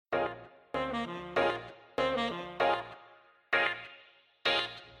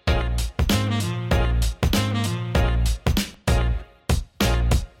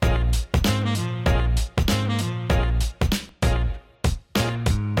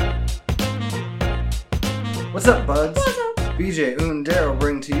What's up, buds? What's up? BJ and Daryl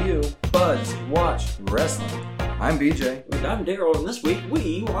bring to you Buds Watch Wrestling. I'm BJ. And I'm Daryl, and this week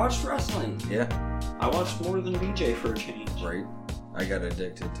we watched wrestling. Yeah. I watched more than BJ for a change. Right. I got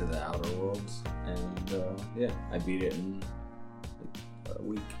addicted to the Outer Worlds, and yeah, I beat it in like a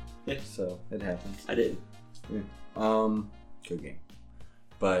week. Yeah. So it happens. I did. Yeah. Good game.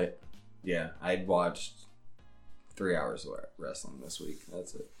 But yeah, I'd watched 3 hours of wrestling this week.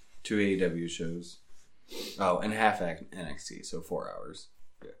 That's it. 2 AEW shows. Oh, and half NXT, so 4 hours.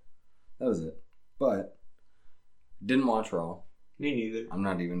 Yeah. That was it. But didn't watch Raw. Me neither. I'm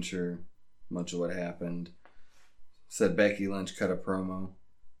not even sure much of what happened. Said Becky Lynch cut a promo.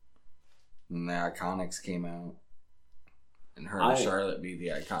 And the Iconics came out. And her and Charlotte beat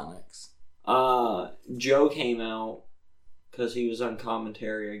the Iconics. Joe came out because he was on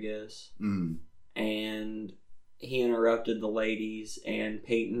commentary, I guess. Mm. And he interrupted the ladies, and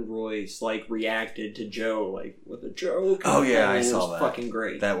Peyton Royce reacted to Joe with a joke. Oh yeah, I it saw was that. Fucking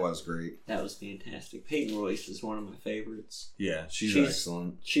great. That was great. That was fantastic. Peyton Royce is one of my favorites. Yeah, she's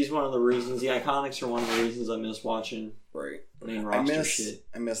excellent. She's one of the reasons. The Iconics are one of the reasons I miss watching main roster shit.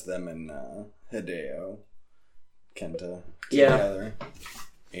 I miss them and Hideo, Kenta together.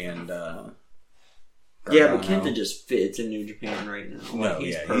 And yeah, but Kenta just fits in New Japan right now.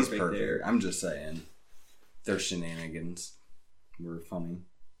 He's perfect there. I'm just saying, their shenanigans were funny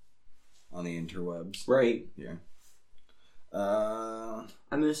on the interwebs. Right. Yeah. I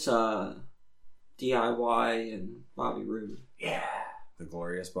miss DIY and Bobby Roode. Yeah. The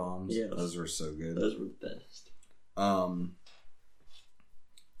Glorious Bombs. Yes. Those were so good. Those were the best.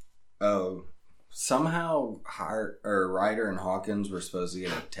 Somehow Ryder and Hawkins were supposed to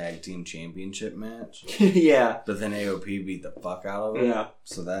get a tag team championship match. Yeah. But then AOP beat the fuck out of them. Yeah.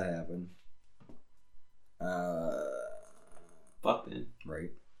 So that happened. Fuck man.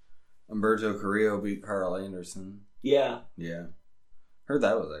 Right. Humberto Carrillo beat Carl Anderson. Yeah. Yeah. Heard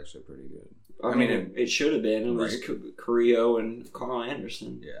that was actually pretty good. I mean, it should have been. It was Carrillo and Carl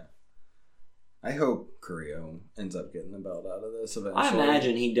Anderson. Yeah. I hope Carrillo ends up getting the belt out of this eventually. I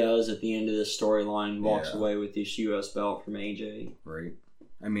imagine he does at the end of this storyline, walks away with this U.S. belt from AJ. Right.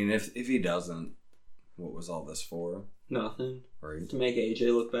 I mean, if he doesn't, what was all this for? Nothing. Right. To make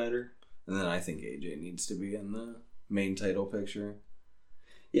AJ look better. And then I think AJ needs to be in the main title picture.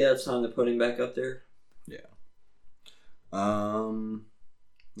 Yeah, it's time to put him back up there. Yeah.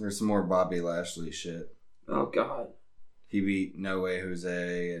 There's some more Bobby Lashley shit. Oh, God. He beat No Way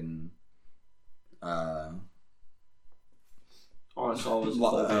Jose and... all I saw was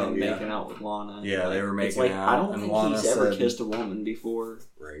Logan making out with Lana. Yeah, they were making out. I don't think Lana he's ever kissed a woman before.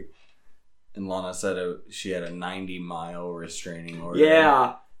 Right. And Lana said she had a 90-mile restraining order.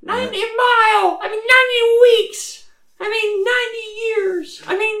 Yeah. 90 mile! 90 weeks! 90 years!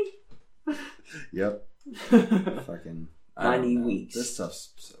 Yep. Fucking... 90 weeks. This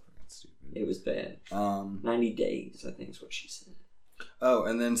stuff's so fucking stupid. It was bad. 90 days, I think is what she said. Oh,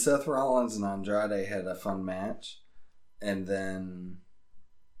 and then Seth Rollins and Andrade had a fun match. And then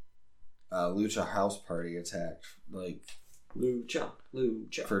Lucha House Party attacked. Lucha.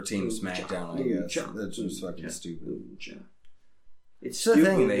 For Team SmackDown, I guess. That's just fucking stupid. Lucha. It's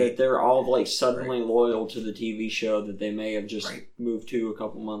stupid that they're all suddenly loyal to the TV show that they may have just moved to a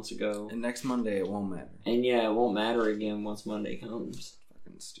couple months ago. And next Monday it won't matter. And yeah, it won't matter again once Monday comes.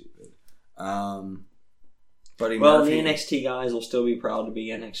 Fucking stupid. Buddy Murphy. The NXT guys will still be proud to be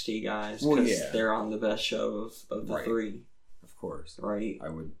NXT guys because they're on the best show of the three. Of course. Right? I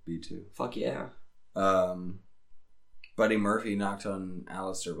would be too. Fuck yeah. Buddy Murphy knocked on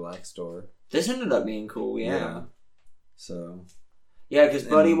Aleister Black's door. This ended up being cool, yeah. So... Yeah, because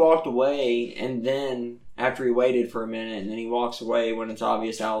Buddy walked away, and then after he waited for a minute, and then he walks away when it's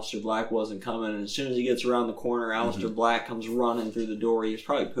obvious Aleister Black wasn't coming. And as soon as he gets around the corner, Aleister Black comes running through the door. He was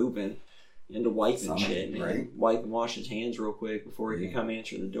probably pooping into wiping shit, man. Right? Wipe and wash his hands real quick before he could come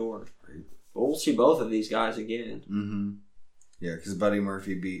answer the door. Right. But we'll see both of these guys again. Mm-hmm. Yeah, because Buddy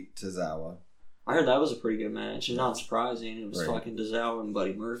Murphy beat Tozawa. I heard that was a pretty good match, and not surprising. It was fucking Tozawa and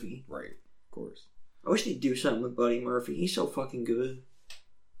Buddy Murphy. Right, of course. I wish they'd do something with Buddy Murphy. He's so fucking good.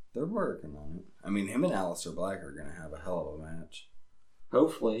 They're working on it. Him and Aleister Black are going to have a hell of a match.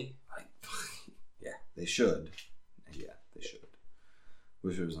 Hopefully. Yeah, they should. Yeah, they should.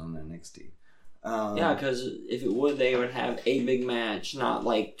 Wish it was on NXT. Yeah, because if it would, they would have a big match, not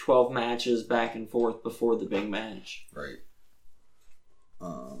 12 matches back and forth before the big match. Right.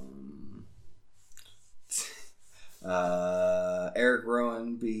 Eric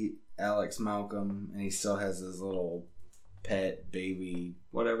Rowan beat Alex Malcolm, and he still has his little pet baby,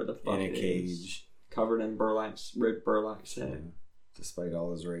 whatever the fuck in a it cage, is, covered in ripped burlap sack. despite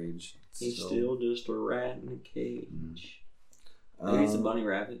all his rage. He's still just a rat in a cage. Mm. Maybe it's a bunny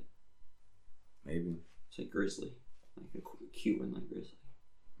rabbit. Maybe. It's like grizzly. Like a cute one like grizzly.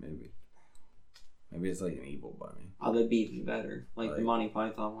 Maybe it's like an evil bunny. Oh, that'd be even better. Like the Monty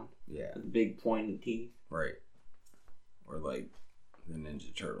Python one. Yeah. With the big pointed teeth. Right. Or like the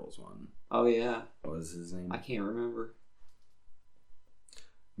Ninja Turtles one. Oh, yeah. What was his name? I can't remember.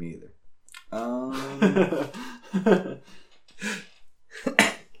 Me either.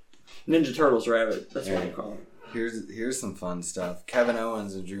 Ninja Turtles rabbit. That's what I call it. Here's some fun stuff. Kevin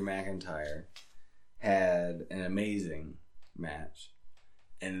Owens and Drew McIntyre had an amazing match.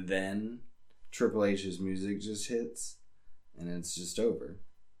 And then Triple H's music just hits and it's just over.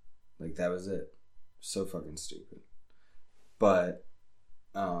 Like, that was it. So fucking stupid. But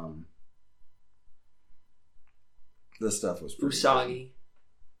this stuff was pretty Usagi.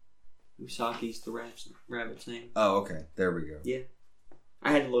 Usagi's the rabbit's name. Oh, okay. There we go. Yeah.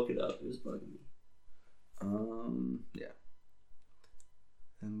 I had to look it up. It was bugging me. Yeah.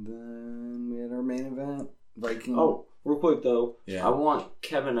 And then we had our main event. Viking. Oh, real quick though. Yeah. I want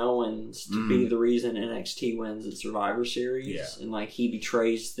Kevin Owens to be the reason NXT wins at Survivor Series. Yeah. And like he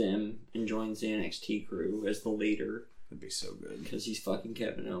betrays them and joins the NXT crew as the leader. That'd be so good. Because he's fucking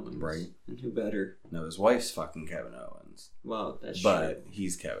Kevin Owens. Right. And who better? No, his wife's fucking Kevin Owens. Well, that's true. But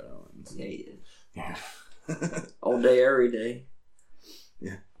he's Kevin Owens. Yeah, he is. Yeah. All day, every day.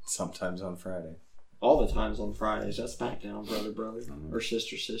 Yeah. Sometimes on Friday. All the times on Fridays. That's SmackDown, brother. Or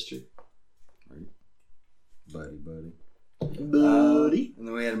sister. Right. Buddy. Buddy. And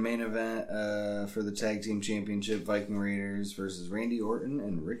then we had a main event for the Tag Team Championship, Viking Raiders versus Randy Orton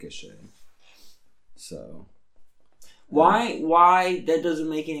and Ricochet. So... Why that doesn't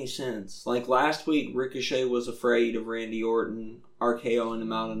make any sense. Like last week, Ricochet was afraid of Randy Orton RKOing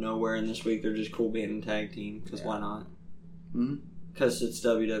him out of nowhere, and this week they're just cool being a tag team. Because why not? Because it's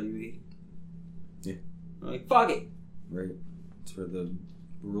WWE. Yeah. Like, fuck it. Right. It's where the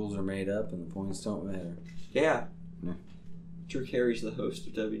rules are made up and the points don't matter. Yeah. Yeah. Drew Carey's the host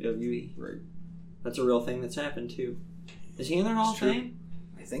of WWE. Right. That's a real thing that's happened too. Is he in their Hall of Fame?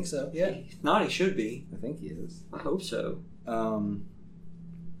 I think so, yeah. If not, he should be. I think he is. I hope so.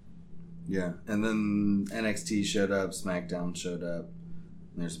 Yeah. And then NXT showed up, SmackDown showed up,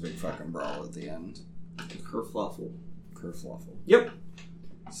 and there's a big fucking brawl at the end. Kerfluffle. Yep.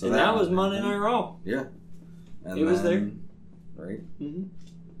 So and that was Monday Night Raw. Yeah. And it was there. Right? Mm-hmm.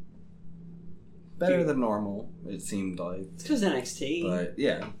 Better than normal, it seemed like. It's because NXT. But,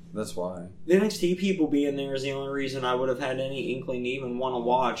 yeah, that's why. The NXT people being there is the only reason I would have had any inkling to even want to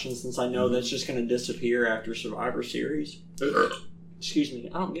watch. And since I know that's just going to disappear after Survivor Series, excuse me,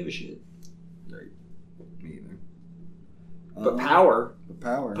 I don't give a shit. Right. Me either. But Power.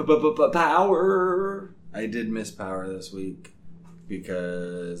 Power. I did miss Power this week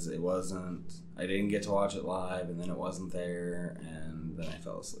because it wasn't... I didn't get to watch it live, and then it wasn't there, and then I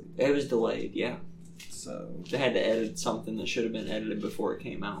fell asleep. It was delayed, yeah. So... They had to edit something that should have been edited before it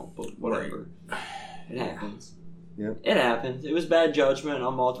came out, but whatever. Right. It happens. Yep. It happens. It was bad judgment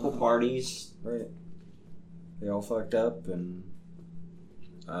on multiple parties. Right. They all fucked up, and...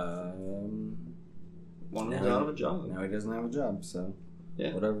 one was out of a job. Now he doesn't have a job, so...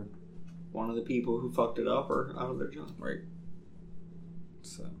 Yeah. Whatever. One of the people who fucked it up are out of their job. Right.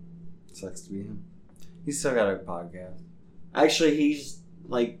 So... Sucks to be him. He's still got a podcast. Actually, he's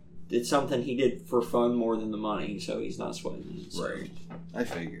like, it's something he did for fun more than the money, so he's not sweating it. So. Right. I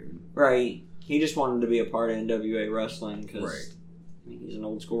figured. Right. He just wanted to be a part of NWA wrestling because right. He's an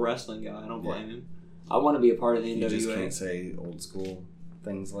old school wrestling guy. I don't blame him. I want to be a part of the NWA. You just can't say old school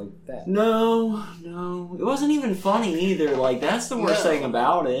things like that. No. It wasn't even funny either. Like, that's the worst thing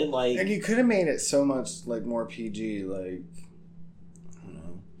about it. Like, and you could have made it so much like more PG. Like, I don't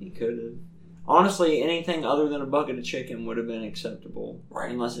know. You could have. Honestly, anything other than a bucket of chicken would have been acceptable.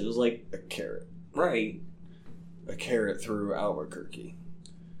 Right. Unless it was like a carrot. Right. A carrot through Albuquerque.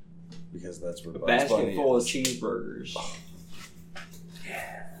 Because that's where a basket full of cheeseburgers. Oh.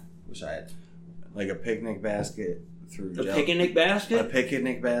 Yeah. Wish I had like a picnic basket through picnic basket? A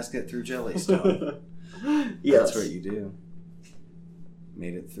picnic basket through Jellystone. Yes. That's what you do.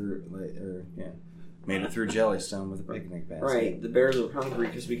 Made it through Made it through Jellystone with a picnic basket. Right. The bears were hungry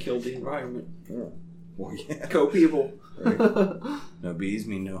because we killed the environment. Yeah. Well, yeah. Go people. Right. No bees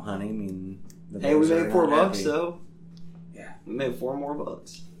mean no honey. Mean the hey, we made $4 happy. though. Yeah. We made $4 more.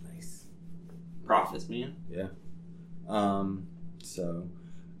 Nice. Profits, man. Yeah. So,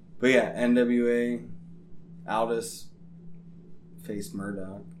 but yeah, NWA, Aldis faced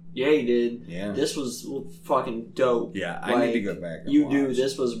Murdoch. Yeah, he did. Yeah. This was fucking dope. Yeah, I need to go back and You watch. do.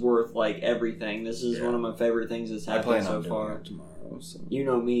 This was worth, like, everything. This is one of my favorite things that's happened so far. It tomorrow. So. You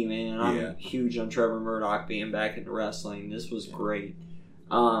know me, man. I'm huge on Trevor Murdoch being back into wrestling. This was great.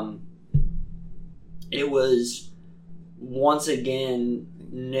 It was, once again,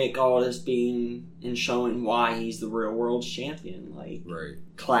 Nick Aldis being and showing why he's the real world champion. Like,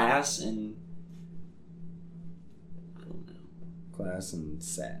 class and... I don't know. Class and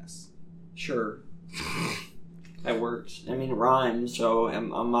sass. Sure. That works. I mean, it rhymes, so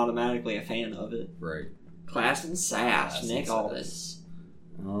I'm automatically a fan of it. Right. Class and sass, Nick Aldis.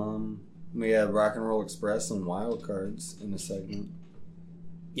 We had Rock and Roll Express and Wild Cards in the segment.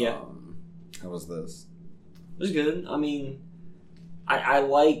 Yeah. How was this? It was good. I mean, I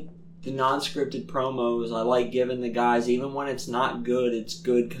like the non-scripted promos. I like giving the guys, even when it's not good, it's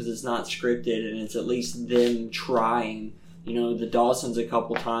good because it's not scripted and it's at least them trying. You know, the Dawsons a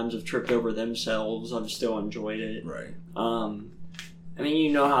couple times have tripped over themselves. I've still enjoyed it. Right. I mean,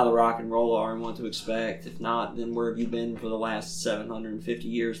 you know how the Rock and Roll are and what to expect. If not, then where have you been for the last 750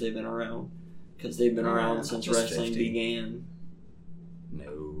 years they've been around? Because they've been around since wrestling began.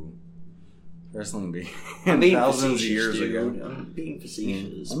 No. Wrestling began thousands of years ago. I'm being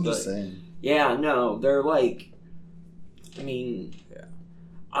facetious. I'm just saying. Yeah, no, they're like... I mean... Yeah.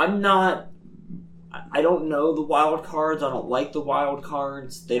 I don't know the Wild Cards. I don't like the Wild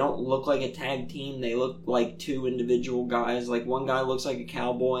Cards. They don't look like a tag team. They look like two individual guys. Like, one guy looks like a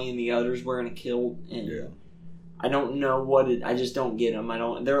cowboy and the other's wearing a kilt. And I don't know I just don't get them.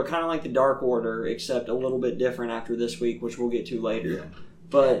 They're kind of like the Dark Order, except a little bit different after this week, which we'll get to later. Yeah.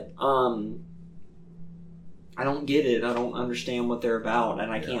 But, I don't get it. I don't understand what they're about,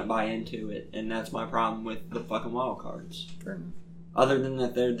 and I can't buy into it. And that's my problem with the fucking Wild Cards. Fair enough. Other than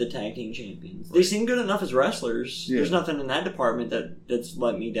that, they're the tag team champions. They seem good enough as wrestlers. Yeah. There's nothing in that department that's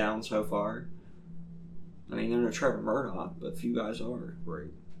let me down so far. I mean, they're no Trevor Murdoch, but a few guys are. Right.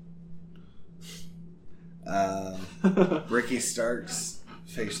 Ricky Starks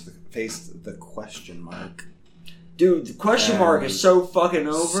faced the question mark. Dude, the question mark is so fucking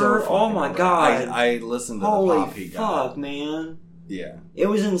over. Oh my god. I listened to Holy the pop he got. Holy fuck, man. Yeah. It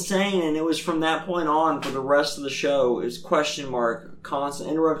was insane, and it was from that point on for the rest of the show. It was question mark, constant,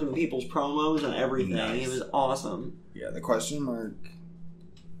 interrupting people's promos and everything. Nice. It was awesome. Yeah, the question mark.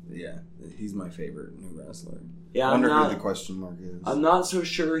 Yeah, he's my favorite new wrestler. Yeah, I wonder who the question mark is. I'm not so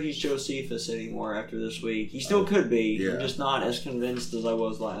sure he's Josephus anymore after this week. He still could be. Yeah. I'm just not as convinced as I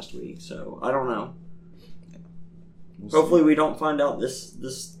was last week, so I don't know. Hopefully we don't find out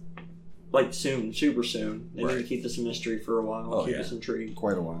this like soon, super soon. They need to keep this a mystery for a while. Keep us intrigued.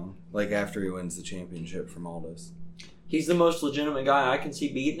 Quite a while. Like after he wins the championship from Aldis. He's the most legitimate guy I can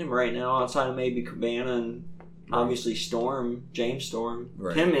see beating him right now, outside of maybe Cabana and obviously Storm, James Storm.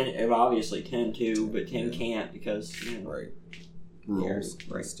 Right. Tim, obviously Tim too, but Tim can't because, rules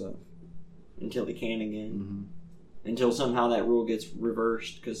and stuff. Until he can again. Mm-hmm. Until somehow that rule gets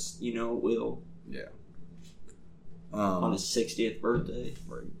reversed, because it will. Yeah. On his 60th birthday.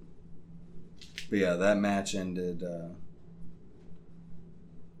 Right. But yeah, that match ended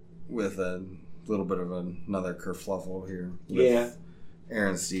with a little bit of another kerfluffle here. With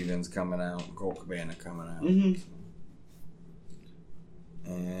Aaron Stevens coming out, Colt Cabana coming out. Mm-hmm.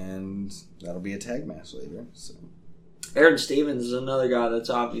 And that'll be a tag match later. So Aaron Stevens is another guy that's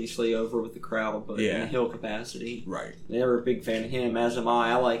obviously over with the crowd, but in a heel capacity. Right. They were a big fan of him, as am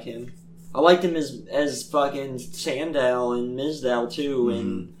I. I like him. I liked him as fucking Sandow and Mizdow too,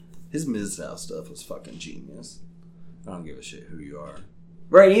 and his Mizdow stuff was fucking genius. I don't give a shit who you are.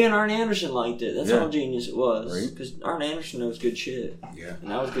 Right, even Arn Anderson liked it. That's how genius it was. Because Arn Anderson knows good shit. Yeah.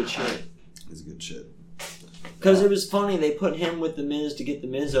 And that was good shit. It's good shit. Because it was funny, they put him with The Miz to get The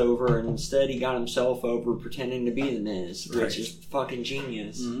Miz over, and instead he got himself over pretending to be The Miz, which is fucking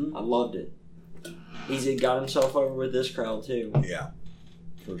genius. Mm-hmm. I loved it. He got himself over with this crowd too. Yeah,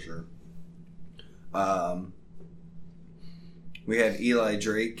 for sure. We had Eli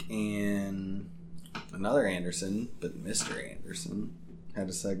Drake and another Anderson, but Mr. Anderson had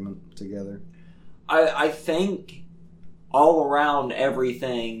a segment together. I think all around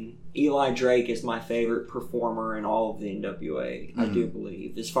everything, Eli Drake is my favorite performer in all of the NWA. I do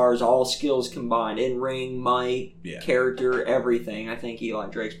believe. As far as all skills combined, in-ring, mic, character, everything, I think Eli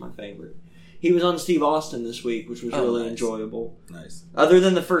Drake's my favorite. He was on Steve Austin this week, which was really enjoyable. Nice. Other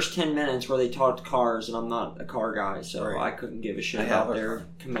than the first 10 minutes where they talked cars, and I'm not a car guy, so I couldn't give a shit about their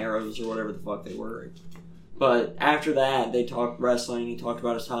Camaros or whatever the fuck they were. But after that, they talked wrestling. He talked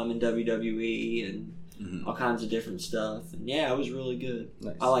about his time in WWE and all kinds of different stuff. And yeah, it was really good.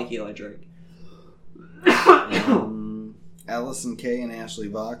 Nice. I like Eli Drake. Allison Kay and Ashley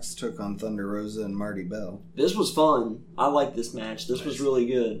Vox took on Thunder Rosa and Marty Bell. This was fun. I liked this match. This was really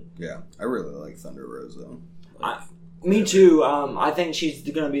good. Yeah, I really like Thunder Rosa. Me too. I think she's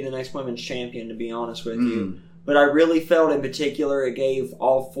going to be the next women's champion, to be honest with you. But I really felt in particular it gave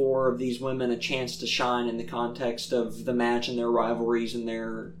all 4 of these women a chance to shine in the context of the match and their rivalries and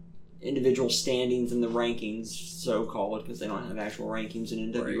their individual standings in the rankings, so-called, because they don't have actual rankings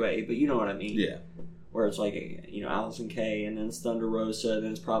in NWA, right. But you know what I mean. Yeah. Where it's like, Allison Kay, and then it's Thunder Rosa,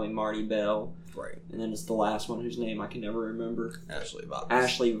 then it's probably Marty Bell. Right. And then it's the last one whose name I can never remember. Ashley Vox.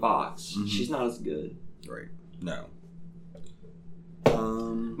 Ashley Vox. Mm-hmm. She's not as good. Right. No.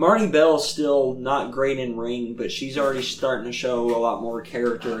 Marty Bell's still not great in ring, but she's already starting to show a lot more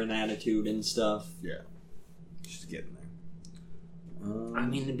character and attitude and stuff. Yeah. She's getting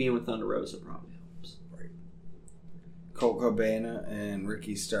there. Being with Thunder Rosa probably helps. Right. Colt Cabana and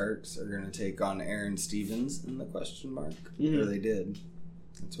Ricky Starks are going to take on Aaron Stevens in the question mark. Mm-hmm. Or they did.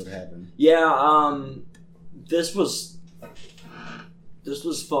 That's what happened. Yeah, this was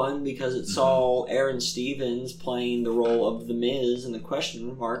fun because it saw Aaron Stevens playing the role of The Miz and the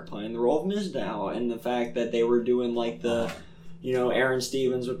question mark playing the role of Mizdow, and the fact that they were doing like the, Aaron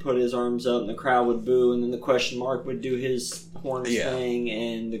Stevens would put his arms up and the crowd would boo, and then the question mark would do his horns thing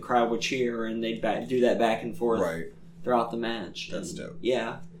and the crowd would cheer, and they'd do that back and forth throughout the match. That's dope.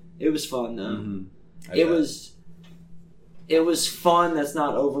 Yeah, it was fun though. Mm-hmm. It was fun. That's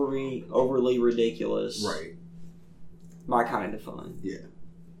not overly ridiculous. Right. My kind of fun. Yeah.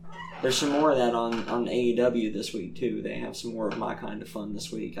 There's some more of that on AEW this week, too. They have some more of my kind of fun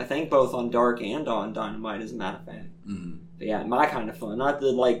this week. I think both on Dark and on Dynamite, as a matter of fact. Mm-hmm. But yeah, my kind of fun. Not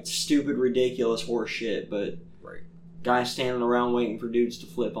the, stupid, ridiculous horse shit, but guys standing around waiting for dudes to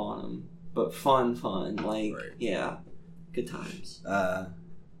flip on them. But fun. Yeah, good times. But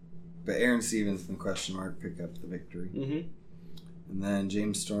Aaron Stevens and question mark pick up the victory. Mm-hmm. And then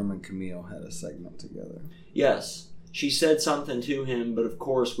James Storm and Camille had a segment together. Yes. She said something to him, but of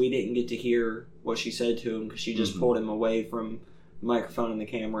course we didn't get to hear what she said to him because she just pulled him away from the microphone and the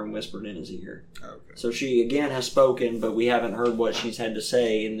camera and whispered in his ear. Okay. So she, again, has spoken, but we haven't heard what she's had to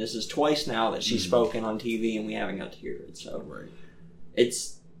say, and this is twice now that she's spoken on TV and we haven't got to hear it. So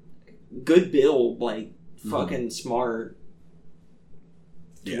it's good build, fucking smart.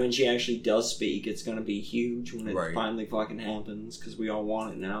 Yeah. When she actually does speak, it's going to be huge when it finally fucking happens because we all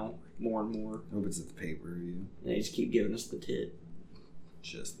want it now. More and more. I hope it's at the pay-per-view. They just keep giving us the tip.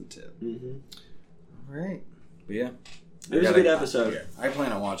 Just the tip. Mm-hmm. All right. But yeah. It was a good episode. Yeah. I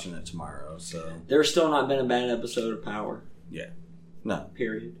plan on watching it tomorrow, so. There's still not been a bad episode of Power. Yeah. No.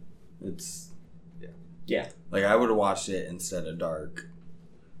 Period. It's, yeah. I would have watched it instead of Dark.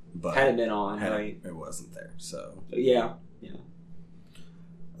 But had it been on, right? It wasn't there, so. Yeah.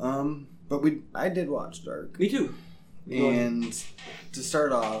 But I did watch Dark. Me too. And to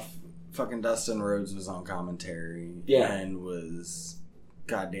start off, fucking Dustin Rhodes was on commentary. Yeah. And was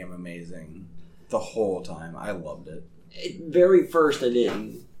goddamn amazing the whole time. I loved it. Very first, I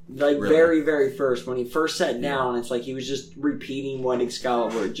didn't. Really? Very, very first. When he first sat down, it's like he was just repeating what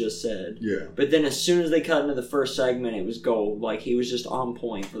Excalibur had just said. Yeah. But then as soon as they cut into the first segment, it was gold. He was just on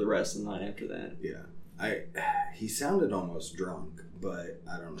point for the rest of the night after that. Yeah. He sounded almost drunk, but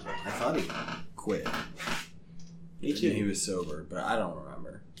I don't know. I thought he quit. Me too. He was sober, but I don't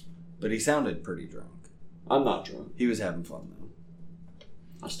remember. But he sounded pretty drunk. I'm not drunk. He was having fun, though.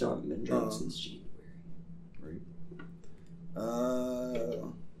 I still haven't been drunk since January. Right.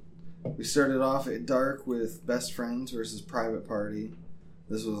 We started off at Dark with Best Friends versus Private Party.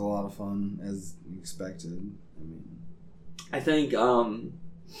 This was a lot of fun, as expected. I think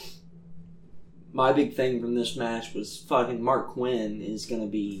my big thing from this match was fucking Mark Quinn is going to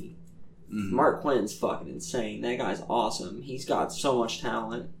be... Mm-hmm. Mark Quinn's fucking insane. That guy's awesome. He's got so much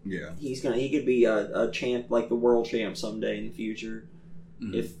talent. Yeah. He could be a champ, the world champ someday in the future,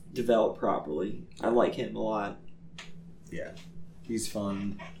 if developed properly. I like him a lot. Yeah. He's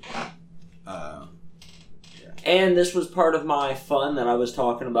fun. And this was part of my fun that I was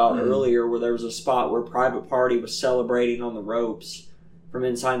talking about earlier, where there was a spot where Private Party was celebrating on the ropes from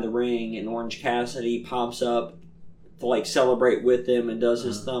inside the ring, and Orange Cassidy pops up to celebrate with them and does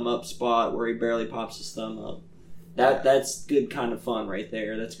his thumb up spot where he barely pops his thumb up. That's good kind of fun right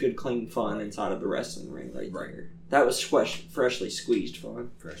there. That's good clean fun inside of the wrestling ring right there. That was freshly squeezed fun.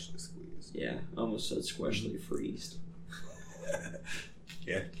 Freshly squeezed. Yeah, almost said squishly freezed.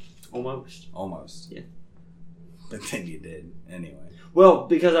 Yeah. Almost. Yeah. But then you did anyway. Well,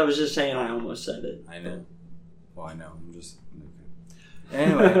 because I was just saying I almost said it. I know. Well, I know. I'm just okay.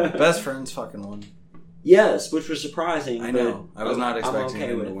 Anyway, Best Friends fucking won. Yes, which was surprising. I know. I was not expecting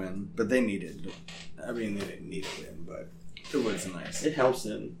them to it. win, but they needed. I mean, they didn't need to win, but it was nice. It helps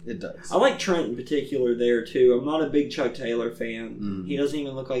them. It does. I like Trent in particular there too. I'm not a big Chuck Taylor fan. Mm-hmm. He doesn't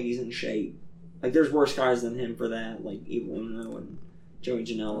even look like he's in shape. Like, there's worse guys than him for that, like Evil Uno and Joey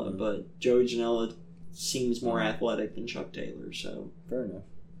Janela, but Joey Janela seems more athletic than Chuck Taylor, so. Fair enough.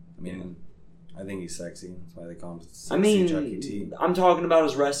 I mean, I think he's sexy. That's why they call him sexy Chucky T. I'm talking about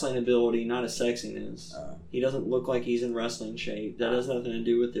his wrestling ability, not his sexiness. He doesn't look like he's in wrestling shape. That has nothing to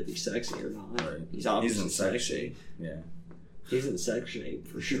do with if he's sexy or not. Right. He's obviously in sex shape. Yeah. He's in sex shape,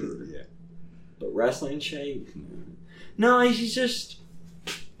 for sure. Yeah. But wrestling shape? No, he's just...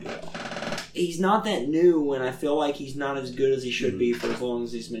 He's not that new, and I feel like he's not as good as he should be for as long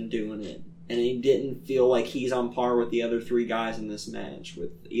as he's been doing it. And he didn't feel like he's on par with the other 3 guys in this match,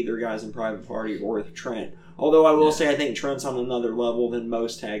 with either guys in Private Party or with Trent. Although I will say I think Trent's on another level than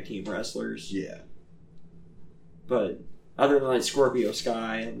most tag team wrestlers. Yeah. But other than like Scorpio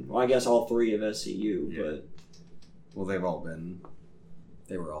Sky, and well, I guess all 3 of SCU, but... Well, they've all been...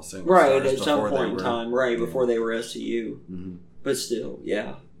 They were all single right, stars at some before point in time, right, before they were SCU. Mm-hmm. But still,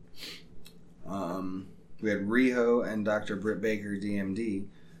 yeah. We had Riho and Dr. Britt Baker, DMD,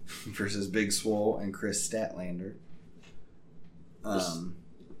 versus Big Swole and Chris Statlander.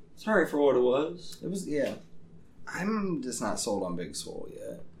 Sorry for what it was. It was, yeah. I'm just not sold on Big Swole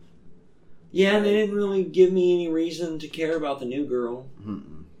yet. Yeah, they didn't really give me any reason to care about the new girl.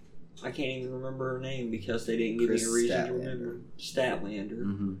 Mm-mm. I can't even remember her name because they didn't give me a reason to remember. Statlander.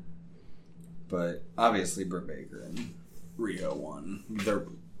 Mm-hmm. But obviously Britt Baker and Riho won.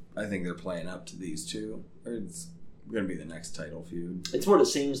 I think they're playing up to these two. It's going to be the next title feud. It's what it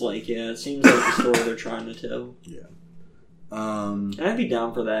seems like, yeah. It seems like the story they're trying to tell. Yeah. And I'd be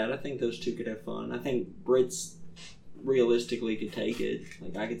down for that. I think those two could have fun. I think Britt's realistically could take it.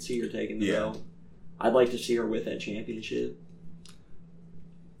 Like, I could see her taking the belt. I'd like to see her with that championship.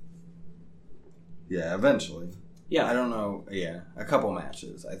 Yeah, eventually. Yeah. I don't know. Yeah, a couple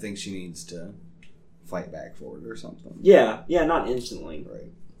matches. I think she needs to fight back for it or something. Yeah, not instantly.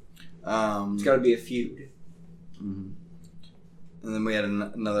 Right. It's got to be a feud. Mm-hmm. And then we had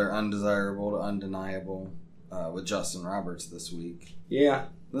another undesirable to undeniable with Justin Roberts this week. Yeah.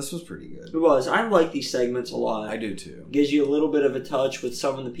 This was pretty good. It was. I like these segments a lot. I do too. Gives you a little bit of a touch with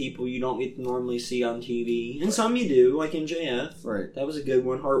some of the people you don't get to normally see on TV. And some you do, like MJF. Right. That was a good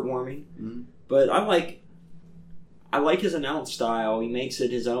one, heartwarming. Mm-hmm. But I like his announce style. He makes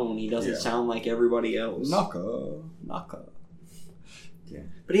it his own. He doesn't sound like everybody else. Naka. Yeah.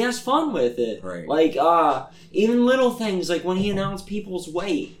 But he has fun with it. Right. Like, even little things, like when he announced people's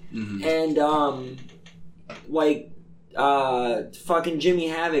weight. Mm-hmm. And, fucking Jimmy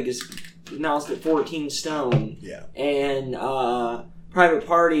Havoc is announced at 14 stone. Yeah. And, Private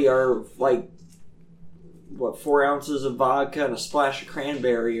Party are, 4 ounces of vodka and a splash of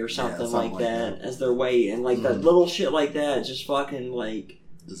cranberry or something like that as their weight. And, that little shit like that, just fucking,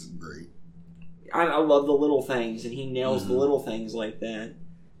 This is great. I love the little things, and he nails the little things like that.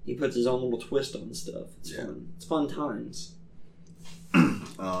 He puts his own little twist on stuff. It's fun. It's fun times. We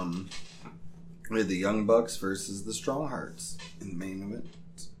had the Young Bucks versus the Strong Hearts in the main event.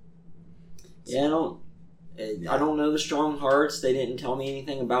 Yeah, I don't know the Strong Hearts. They didn't tell me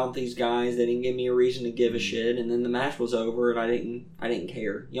anything about these guys. They didn't give me a reason to give a shit. And then the match was over, and I didn't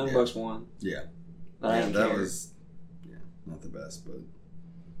care. Young Bucks won. Yeah, but I didn't care. That was not the best, but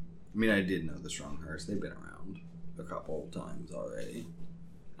I mean, I did know the Strong Hearts. They've been around a couple times already.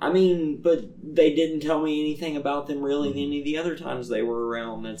 I mean, but they didn't tell me anything about them really any of the other times they were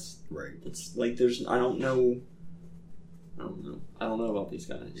around. That's right. It's like I don't know about these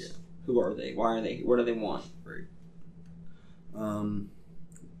guys. Yeah. Who are they? Why are they? What do they want? Right.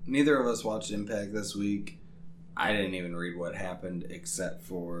 Neither of us watched Impact this week. I didn't even read what happened except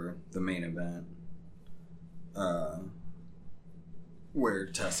for the main event. Where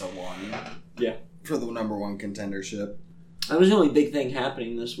Tessa won. Yeah. For the number 1 contendership. That was the only big thing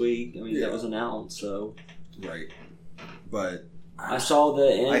happening this week. I mean, that was announced, so. Right. But I saw the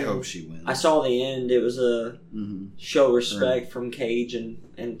end. I hope she wins. I saw the end. It was a show respect from Cage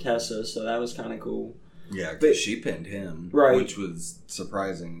and Tessa, so that was kind of cool. Yeah, because she pinned him. Right. Which was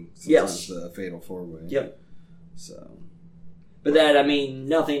surprising since it was the Fatal 4-Way. Yep. So. But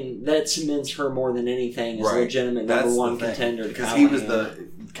nothing, that cements her more than anything as a legitimate number 1 contender. Because he was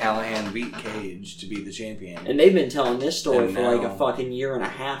Callahan beat Cage to be the champion. And they've been telling this story for a fucking year and a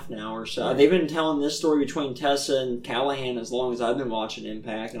half now or so. Right. They've been telling this story between Tessa and Callahan as long as I've been watching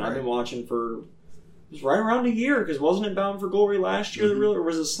Impact. And I've been watching for, it was right around a year, because wasn't it Bound for Glory last year? Or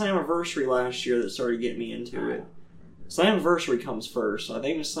was it Slammiversary last year that started getting me into it? Slammiversary comes first, so I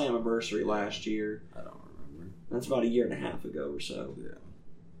think it was Slammiversary last year. I don't remember. That's about a year and a half ago or so. Yeah.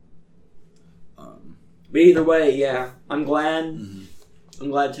 But either way, yeah, I'm glad. I'm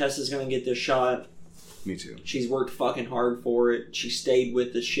glad Tessa's going to get this shot. Me too. She's worked fucking hard for it. She stayed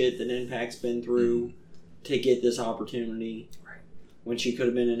with the shit that Impact's been through to get this opportunity. Right. When she could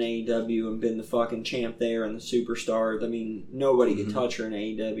have been in AEW and been the fucking champ there and the superstar. I mean, nobody could touch her in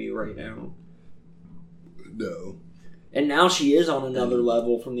AEW right now. No. And now she is on another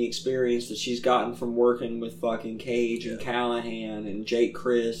level from the experience that she's gotten from working with fucking Cage and Callahan and Jake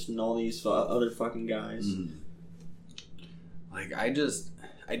Crist and all these other fucking guys. Mm-hmm. Like, I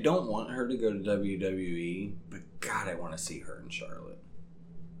don't want her to go to WWE, but God, I want to see her in Charlotte.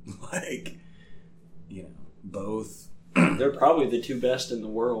 Like, you know, both. They're probably the two best in the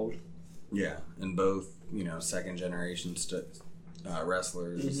world. Yeah, and both, you know, second generation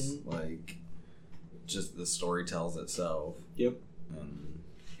wrestlers. Mm-hmm. Like, just the story tells itself. Yep. And,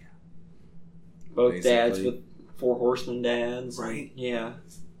 yeah. Both Basically, dads with Four Horsemen dads. Right. Yeah.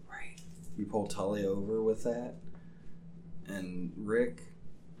 Right. You pull Tully over with that. And Rick.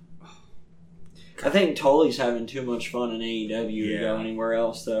 I think Tully's having too much fun in AEW to go anywhere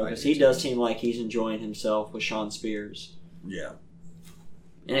else, though, because he does seem like he's enjoying himself with Shawn Spears. Yeah.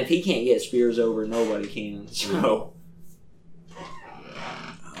 And if he can't get Spears over, nobody can. So,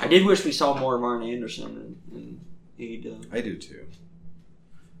 I did wish we saw more of Arn Anderson in AEW. I do too.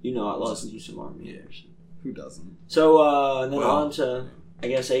 You know I love you some Arn Anderson. Who doesn't? So, then on to, I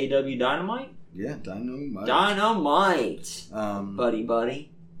guess, AEW Dynamite? Yeah, Dynamite. Dynamite! Buddy.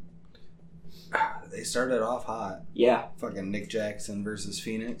 They started off hot. Yeah. Fucking Nick Jackson versus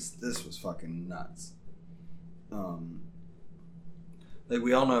Phoenix. This was fucking nuts. Like,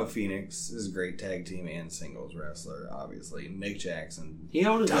 we all know Phoenix is a great tag team and singles wrestler, obviously. Nick Jackson. He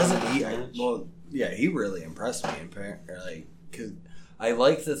held his own. Well, yeah, he really impressed me. Like, because I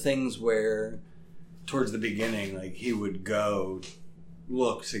like the things where, towards the beginning, like, he would go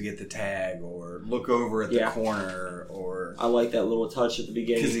look to get the tag or look over at the corner or... I like that little touch at the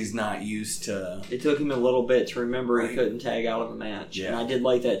beginning. Because he's not used to... It took him a little bit to remember he couldn't tag out of a match. Yeah. And I did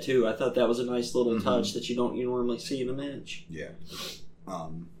like that too. I thought that was a nice little touch that you don't normally see in a match. Yeah. A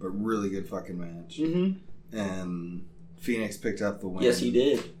really good fucking match. Mm-hmm. And Phoenix picked up the win. Yes, he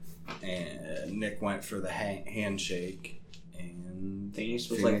did. And Nick went for the handshake. And Phoenix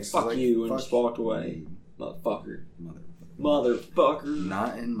was like, fuck you, and just walked away. Motherfucker. Motherfucker.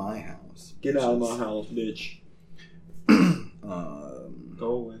 Not in my house. Get out of my house, bitch. Go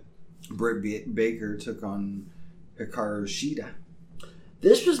away. Britt Baker took on Hikaru Shida.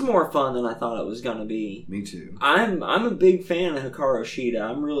 This was more fun than I thought it was going to be. Me too. I'm a big fan of Hikaru Shida.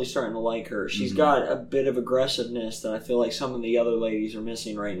 I'm really starting to like her. She's got a bit of aggressiveness that I feel like some of the other ladies are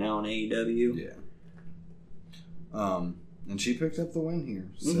missing right now in AEW. Yeah. And she picked up the win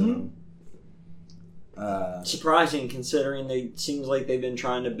here. So surprising considering it seems like they've been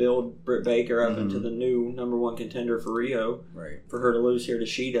trying to build Britt Baker up into the new number one contender for Rio. Right. For her to lose here to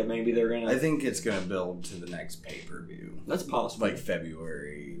Shida, maybe they're gonna. I think it's gonna build to the next pay-per-view. That's possible. Like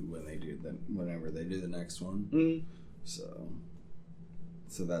February whenever they do the next one. Mm-hmm.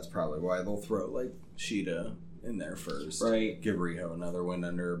 So that's probably why they'll throw like Shida in there first. Right. Give Riho another win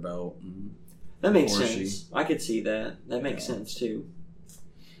under her belt. That makes sense. I could see that. That makes sense too.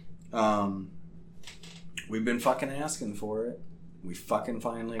 We've been fucking asking for it. We fucking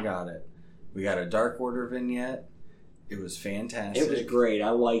finally got it. We got a Dark Order vignette. It was fantastic. It was great. I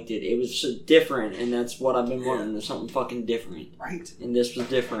liked it. It was so different, and that's what I've been wanting. There's something fucking different. Right. And this was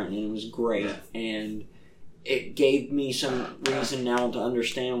different, and it was great. And it gave me some reason now to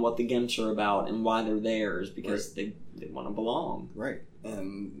understand what the Gimps are about and why they're there, is because they want to belong. Right.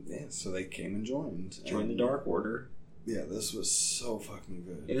 And so they came and joined. Joined the Dark Order. Yeah, this was so fucking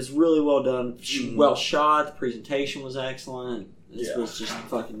good. It was really well done. Well shot. The presentation was excellent. This was just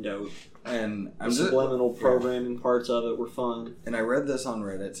fucking dope. And the subliminal programming parts of it were fun. And I read this on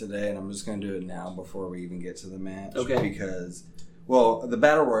Reddit today, and I'm just going to do it now before we even get to the match. Okay. Because, well, the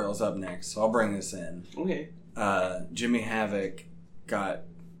Battle Royal's up next, so I'll bring this in. Okay. Jimmy Havoc got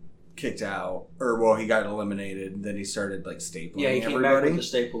kicked out, or he got eliminated. Then he started like stapling. Yeah, he came back with the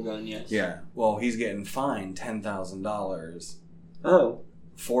staple gun. Yes. Yeah. Well, he's getting fined $10,000. Oh.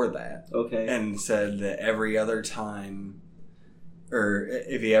 For that. Okay. And said that every other time, or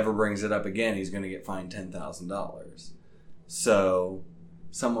if he ever brings it up again, he's going to get fined $10,000. So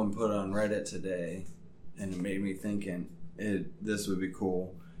someone put on Reddit today, and it made me thinking this would be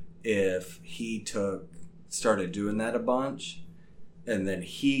cool if he started doing that a bunch. And then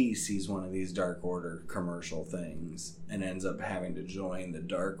he sees one of these Dark Order commercial things and ends up having to join the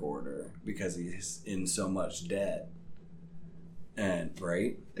Dark Order because he's in so much debt. And,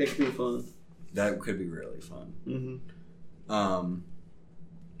 right? That could be fun. That could be really fun. Mm-hmm.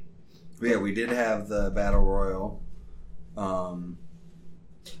 But yeah, we did have the Battle Royal.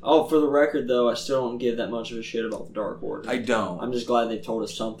 Oh, for the record, though, I still don't give that much of a shit about the Dark Order. I don't. I'm just glad they've told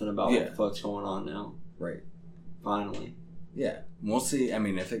us something about what the fuck's going on now. Right. Finally. Yeah. We'll see. I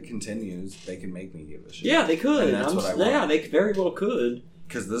mean, if it continues, they can make me give a shit. Yeah, they could. And that's what I want. Yeah, they very well could.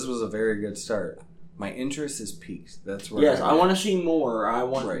 Because this was a very good start. My interest is peaked. That's where. Yes, I want to see more. I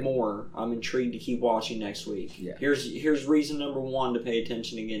want Right. more. I'm intrigued to keep watching next week. Yeah. Here's reason number one to pay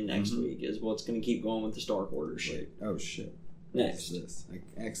attention again next week is what's going to keep going with this Dark Order shit. Wait. Oh shit. Next. What's this?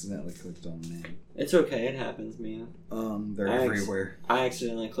 I accidentally clicked on name. It's okay. It happens, man. They're everywhere. I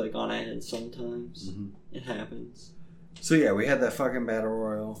accidentally click on ads sometimes. Mm-hmm. It happens. So yeah, we had that fucking battle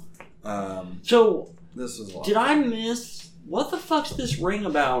royal. So This was a lot. did I miss? What the fuck's this ring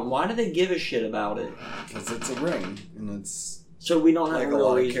about? Why do they give a shit about it? Because it's a ring, and it's So we don't have Like a a real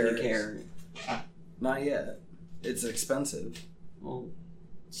lot of reason to carrots. care. not yet. It's expensive. Well,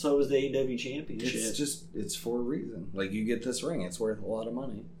 so is the AEW Championship. It's for a reason. Like, you get this ring, it's worth a lot of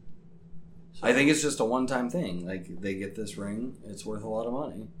money. I think it's just a one-time thing. Like, they get this ring, it's worth a lot of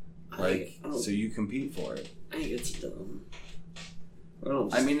money. Like, so you compete for it. I think it's dumb.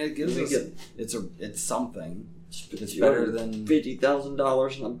 I mean, it gives us. It's something. It's better than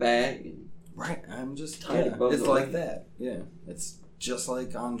 $50,000 in a bag. And right. I'm just. Tied Yeah, above it's the like ring. that. Yeah, it's just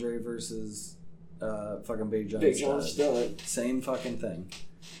like Andre versus fucking Big John. Big John Studd. Studd. Same fucking thing.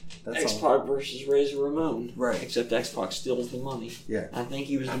 That's X-Pac all. versus Razor Ramon. Right. Except X-Pac steals the money. Yeah. I think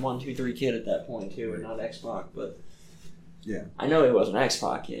he was the 1, 2, 3 kid at that point too, and not X-Pac. But yeah, I know he wasn't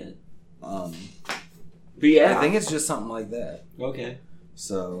X-Pac yet. But yeah, I think it's just something like that. Okay.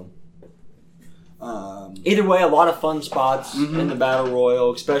 So. Either way, a lot of fun spots Mhm. in the Battle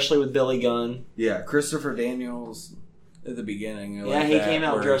Royal, especially with Billy Gunn. Yeah, Christopher Daniels at the beginning. Yeah, he came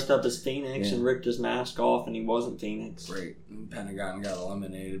out dressed up as Phoenix Yeah. and ripped his mask off, and he wasn't Phoenix. Great. And Pentagon got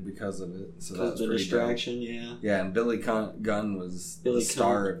eliminated because of it. So Because that's the pretty distraction, dope. yeah. Yeah, and Billy Gunn was Billy the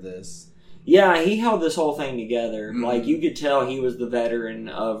star Gunn. of this. Yeah, he held this whole thing together. Mhm. Like, you could tell he was the veteran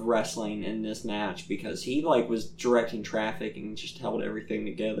of wrestling in this match because he, like, was directing traffic and just held everything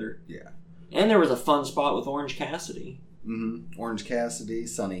together. Yeah. And there was a fun spot with Orange Cassidy. Mm-hmm. Orange Cassidy,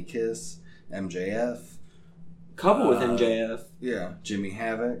 Sonny Kiss, MJF. Couple with MJF. Yeah, Jimmy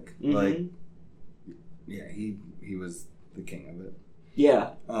Havoc. Mhm. Like, yeah, he was the king of it.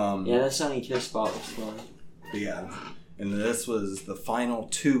 Yeah. Yeah, That Sonny Kiss spot was fun. yeah. And this was the final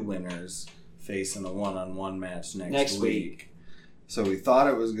two winners facing a one-on-one match next week. So we thought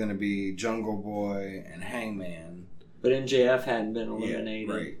it was going to be Jungle Boy and Hangman. But MJF hadn't been eliminated.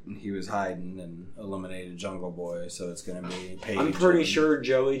 Yeah, right. And he was hiding and eliminated Jungle Boy, so it's going to be Paige. I'm pretty and- sure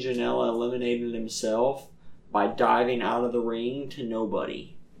Joey Janela eliminated himself by diving out of the ring to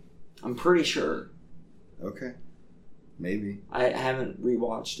nobody. I'm pretty sure. Okay. Maybe. I haven't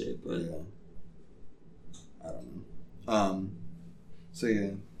rewatched it, but Yeah. I don't know. So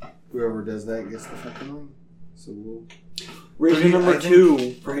yeah, whoever does that gets the fucking ring. So we'll. reason I number think-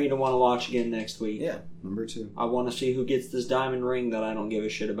 2 for me to want to watch again next week. Yeah, number 2. I want to see who gets this diamond ring that I don't give a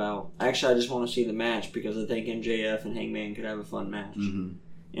shit about. Actually, I just want to see the match because I think MJF and Hangman could have a fun match. Mm-hmm.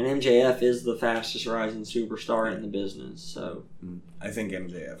 And MJF is the fastest rising superstar in the business, so I think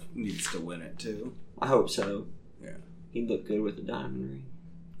MJF needs to win it too. I hope so. Yeah. He'd look good with the diamond ring.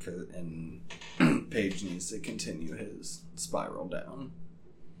 And Paige needs to continue his spiral down.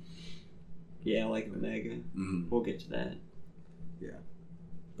 Yeah, like Omega. Mm-hmm. We'll get to that. Yeah,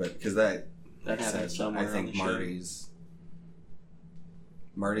 but because that happens somewhere I on think the show.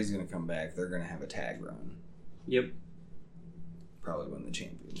 Marty's going to come back. They're going to have a tag run. Yep, Probably win the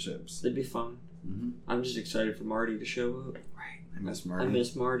championships. that'd be fun. Mm-hmm. I'm just excited for Marty to show up. Right. I miss Marty. I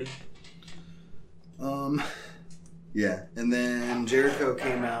miss Marty. Yeah, and then Jericho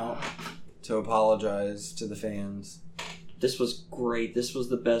came out to apologize to the fans. This was great. This was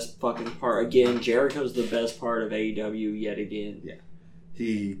the best fucking part. Again, Jericho's the best part of AEW yet again. Yeah.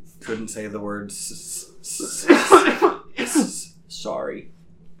 He couldn't say the words. Sorry.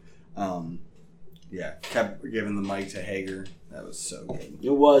 Yeah, kept giving the mic to Hager. That was so good. It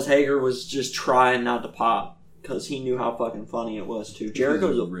was. Hager was just trying not to pop because he knew how fucking funny it was too.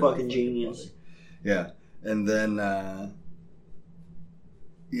 Jericho's a Really fucking genius. funny. Yeah, and then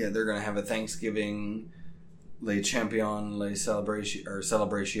they're gonna have a Thanksgiving Le Champion Le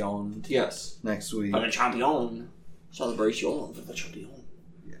Celebration Yes. next week. Le Champion. Celebration for the Champion.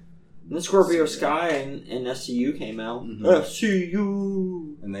 Yeah. And then Scorpio Sky and SCU came out. Mhm.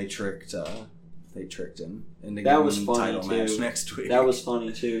 SCU. And they tricked him into That giving was him funny, title too. match next week. That was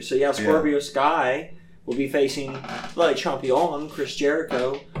funny too. So yeah, Scorpio Sky will be facing Le Champion, Chris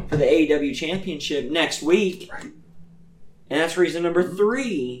Jericho, for the AEW Championship next week. Right. And that's reason number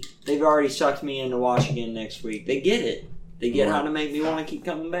 3. They've already sucked me into watching again next week. They get it. They get how to make me want to keep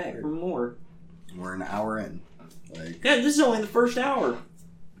coming back for more. We're an hour in. Yeah, this is only the first hour.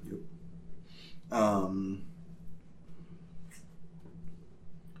 Yep.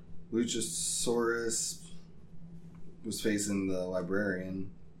 Luchasaurus was facing the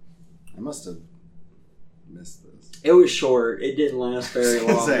Librarian. I must have missed this. It was short. It didn't last very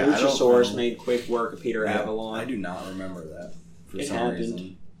long. Say, Luchasaurus made quick work of Peter Avalon. I do not remember that for it some happened.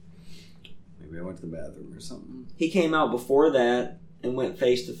 reason. Maybe I went to the bathroom or something. He came out before that and went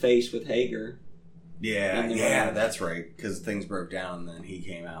face to face with Hager. Yeah, that's right. Because things broke down and then he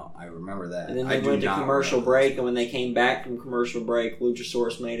came out. I remember that. And then they went to commercial break, and when they came back from commercial break,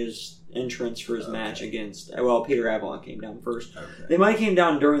 Luchasaurus made his entrance for his match against... Well, Peter Avalon came down first. Okay. They might have came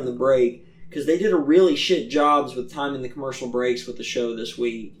down during the break, because they did a really shit jobs with timing the commercial breaks with the show this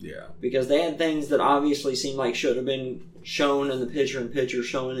week. Yeah. Because they had things that obviously seemed like should have been shown in the picture-in-picture,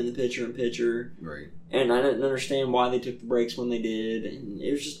 shown in the picture-in-picture. Right. And I didn't understand why they took the breaks when they did, and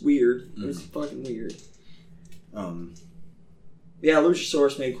it was just weird. It was fucking weird. Yeah,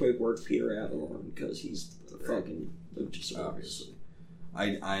 Luchasaurus made quick work of Peter Avalon because he's a fucking Luchasaurus. Obviously.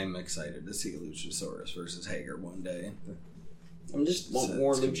 I'm excited to see Luchasaurus versus Hager one day. I just want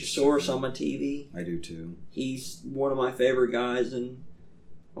more Luchasaurus on my TV. I do too. He's one of my favorite guys, and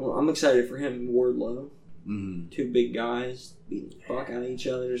I'm excited for him and Wardlow. Mm-hmm. Two big guys beating the fuck out of each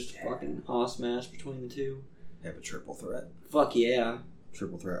other. There's a fucking Hoss match between the two. Have a triple threat. Fuck yeah.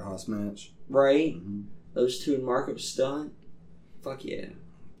 Triple threat Hoss match. Right? Mm-hmm. Those two in Marco Stunt. Fuck yeah.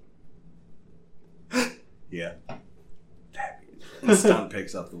 Yeah. And Stunt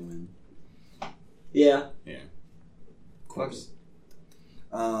picks up the win. Yeah. Yeah. Of course.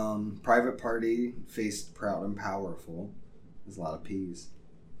 Private Party faced Proud and Powerful. There's a lot of P's.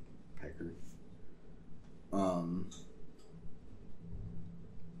 Pecker.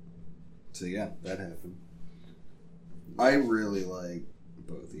 So yeah, that happened. I really like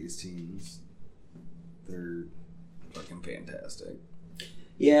both these teams. They're fucking fantastic.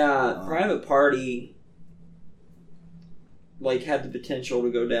 Yeah, Private Party had the potential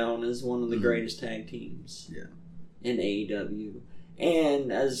to go down as one of the greatest tag teams in AEW.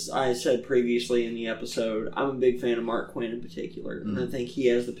 And as I said previously in the episode, I'm a big fan of Mark Quinn in particular, and I think he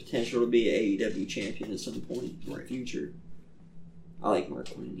has the potential to be an AEW champion at some point in the future. I like Mark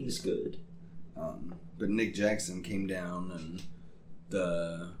Quinn; he's good. But Nick Jackson came down, and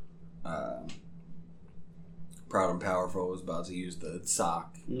the Proud and Powerful was about to use the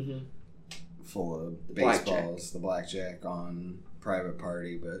sock full of baseballs, the blackjack on Private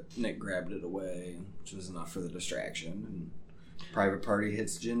Party, but Nick grabbed it away, which was enough for the distraction. And Private Party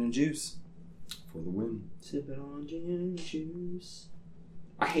hits gin and juice for the win. Sipping on gin and juice.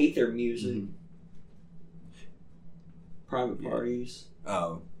 I hate their music. Private Parties.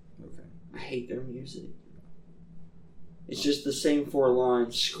 Oh, okay. I hate their music. It's just the same four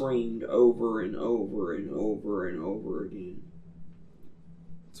lines screamed over and over and over and over again.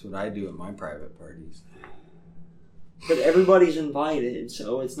 That's what I do at my private parties. But everybody's invited,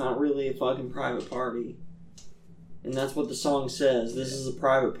 so it's not really a fucking private party. And that's what the song says. This is a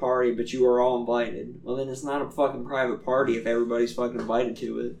private party, but you are all invited. Well, then it's not a fucking private party if everybody's fucking invited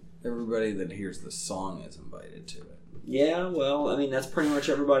to it. Everybody that hears the song is invited to it. Yeah, well, I mean, that's pretty much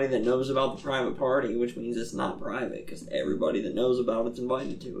everybody that knows about the private party, which means it's not private, because everybody that knows about it's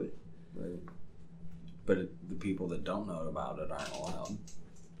invited to it. Right. But the people that don't know about it aren't allowed.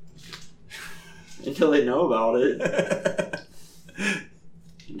 Until they know about it.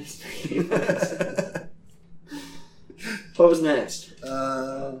 What was next?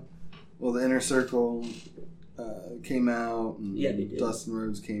 Well, the Inner Circle came out, and they did. Dustin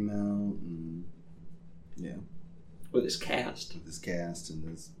Rhodes came out, and With his cast. With his cast and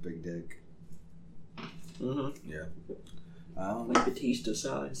his big dick. Mm-hmm. Yeah. Like Batista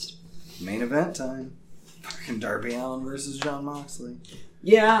sized. Main event time. Fucking Darby Allin versus Jon Moxley.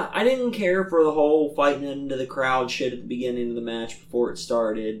 Yeah, I didn't care for the whole fighting into the crowd shit at the beginning of the match before it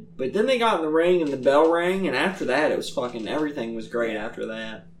started. But then they got in the ring and the bell rang, and after that it was fucking everything was great after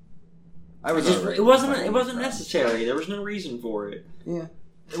that. It wasn't necessary. There was no reason for it. Yeah.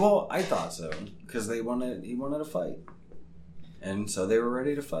 Well, I thought so, because he wanted a fight. And so they were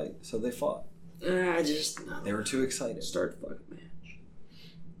ready to fight, so they fought. They were too excited. Start the fucking match.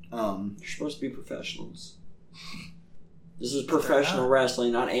 You're supposed to be professionals. This is professional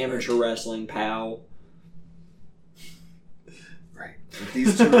wrestling, not amateur wrestling, pal. Right. But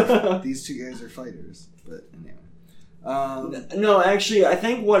these two guys are fighters. But anyway. No, actually, I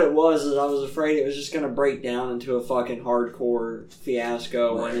think what it was is I was afraid it was just going to break down into a fucking hardcore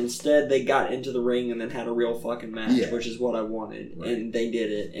fiasco, and instead they got into the ring and then had a real fucking match, which is what I wanted, and they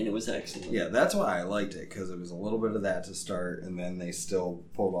did it, and it was excellent. Yeah, that's why I liked it, because it was a little bit of that to start, and then they still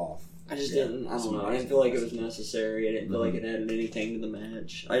pulled off. I just didn't, I don't know, I didn't feel like it was necessary, I didn't feel like it added anything to the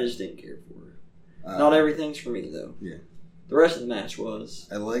match. I just didn't care for it. Not everything's for me, though. Yeah. The rest of the match was.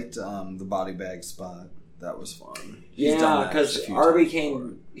 I liked the body bag spot. That was fun. Yeah, because Arby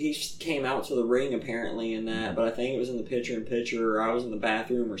came out to the ring apparently in that, but I think it was in the picture-in-picture, or I was in the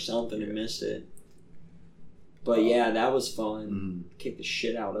bathroom or something and missed it. But yeah, that was fun. Kicked the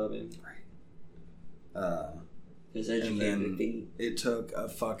shit out of him. Right. His educated feet. It took a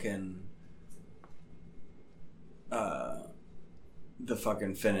fucking the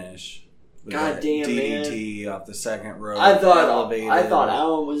fucking finish. God damn, DDT off the second rope. I thought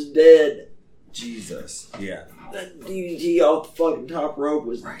Alan was dead. Jesus. Yeah. That DDT off the fucking top rope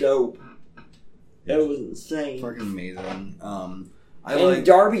was dope. That was insane. Fucking amazing. And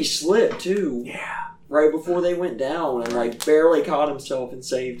Darby slipped too. Yeah. Right before they went down and like barely caught himself and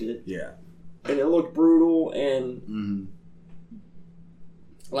saved it. Yeah. And it looked brutal and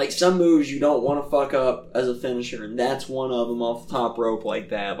like some moves you don't want to fuck up as a finisher, and that's one of them off the top rope like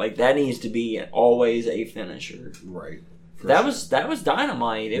that. Like that needs to be always a finisher. Right. That was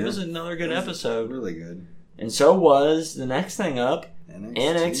dynamite. It was another good episode. Really good. And so was the next thing up,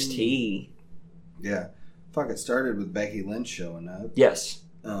 NXT. Yeah. Fuck, it started with Becky Lynch showing up. Yes.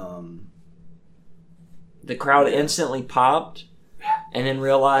 The crowd instantly popped and then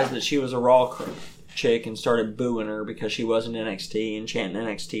realized that she was a Raw chick and started booing her because she wasn't NXT and chanting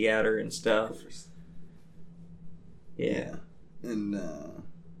NXT at her and stuff. Yeah. And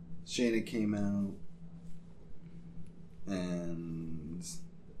Shayna came out. And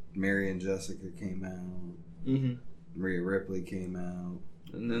Mary and Jessica came out. Rhea Ripley came out.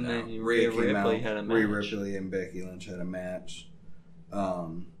 And then Rhea Ripley had a match. Rhea Ripley and Becky Lynch had a match.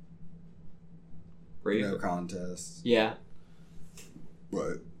 No contest. Yeah.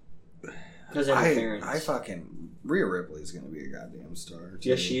 But because interference. I fucking Rhea Ripley's gonna be a goddamn star. Too.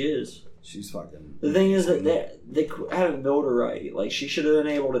 Yes, she is. She's fucking. The thing is that they haven't built her right. Like she should have been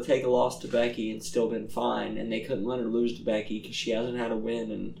able to take a loss to Becky and still been fine, and they couldn't let her lose to Becky because she hasn't had a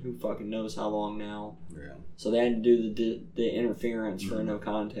win in who fucking knows how long now. Yeah. So they had to do the interference for a no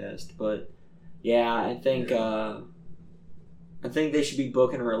contest. But yeah, I think they should be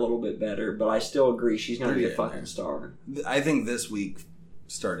booking her a little bit better. But I still agree she's gonna be a fucking star. I think this week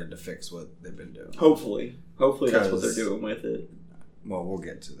started to fix what they've been doing. Hopefully that's what they're doing with it. Well, we'll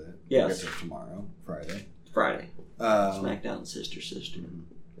get to that. Yes. We'll get to it tomorrow, Friday. SmackDown sister.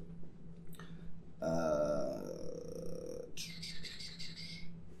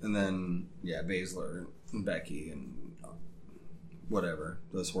 And then, yeah, Baszler and Becky and whatever.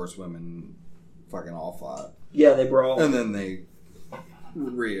 Those horsewomen fucking all fought. Yeah, they brawled. And then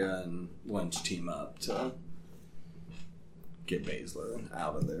Rhea and Lynch team up to get Baszler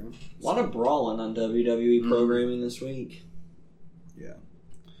out of there. A lot of brawling on WWE programming this week. Yeah.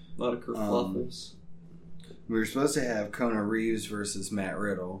 A lot of kerfluffles. We were supposed to have Kona Reeves versus Matt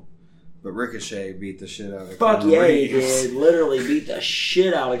Riddle, but Ricochet beat the shit out of Fuck Kona yeah, Reeves. he did. Literally beat the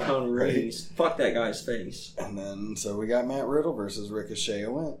shit out of Kona Reeves. Fuck that guy's face. And then, so we got Matt Riddle versus Ricochet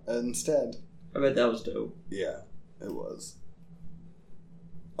instead. I bet that was dope. Yeah, it was.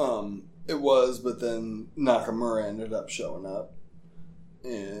 It was, but then Nakamura ended up showing up.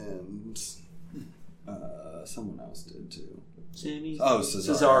 And someone else did too. Sammy? Oh,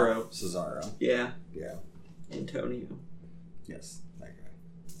 Cesaro. Cesaro. Yeah. Yeah. Antonio. Yes, that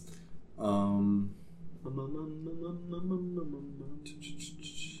guy.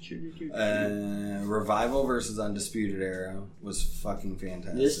 Revival versus Undisputed Era was fucking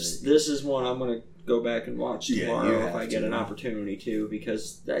fantastic. This is one I'm gonna go back and watch tomorrow if I get an opportunity to,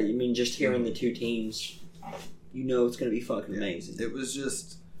 because I mean, just hearing the two teams, you know, it's gonna be fucking amazing. It was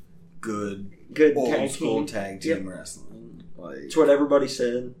just good old school tag team wrestling. Like, it's what everybody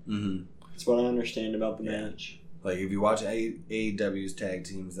said. Mm-hmm. It's what I understand about the match. Like, if you watch AEW's tag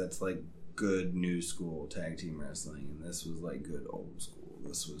teams, that's like good new school tag team wrestling, and this was like good old school.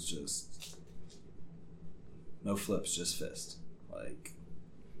 This was just no flips, just fist. Like,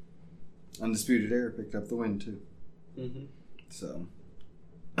 Undisputed Era picked up the win too. Mm-hmm. So,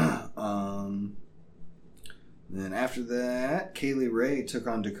 then after that, Kaylee Ray took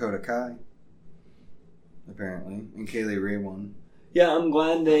on Dakota Kai. Apparently, and Kaylee Ray won. Yeah, I'm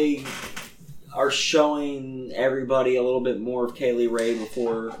glad they are showing everybody a little bit more of Kaylee Ray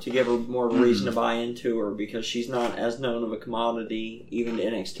before, to give her more of a reason to buy into her, because she's not as known of a commodity, even to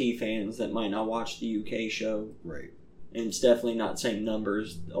NXT fans that might not watch the UK show. Right. And it's definitely not the same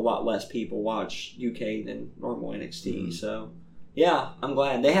numbers. A lot less people watch UK than normal NXT. Mhm. So, yeah, I'm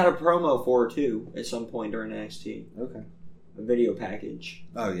glad. They had a promo for it, too, at some point during NXT. Okay. A video package.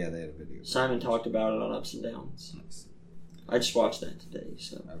 Oh, yeah, they had a video. Simon talked about it on Ups and Downs. Nice. I just watched that today,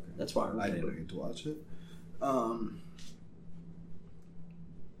 so Okay. that's why I remember. I didn't get to watch it.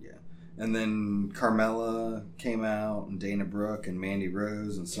 Yeah. And then Carmella came out, and Dana Brooke, and Mandy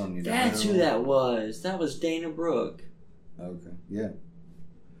Rose, and Sonya Deville. That's who that was. That was Dana Brooke. Okay. Yeah.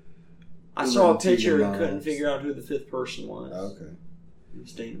 I Who saw a won Tegan picture and Knox? couldn't figure out who the fifth person was. Okay. It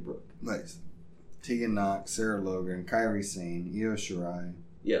was Dana Brooke. Nice. Tegan Knox, Sarah Logan, Kairi Sane, Io Shirai,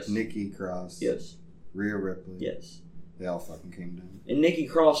 Yes. Nikki Cross, Yes. Rhea Ripley. Yes. They all fucking came down. And Nikki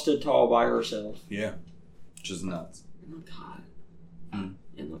Cross stood tall by herself. Yeah. Which is nuts. And looked hot. Hmm.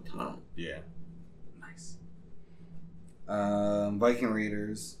 And looked hot. Yeah. Nice. Viking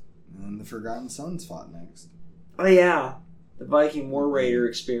Raiders and the Forgotten Sons fought next. Oh, yeah. The Viking War Raider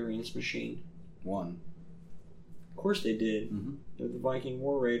experience machine. One. Of course they did. Mm-hmm. They're the Viking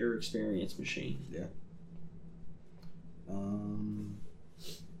War Raider experience machine. Yeah.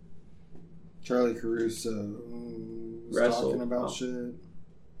 Charlie Caruso was Wrestled. talking about Oh. shit.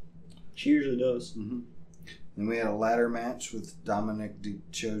 She usually does. Mm-hmm. Then we had a ladder match with Dominic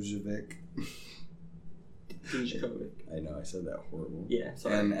Dijakovic. Dijakovic. I know, I said that horrible. Yeah,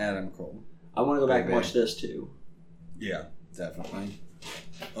 sorry. And Adam Cole. I want to go back and Baby. watch this too. Yeah, definitely.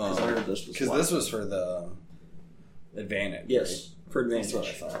 Because I heard this was Because this was for the advantage. Yes, for advantage.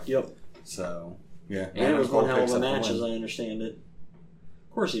 That's what I thought. Yep. Right? So, yeah. And it Adam was Cole one hell of picks a up the match, win. as I understand it.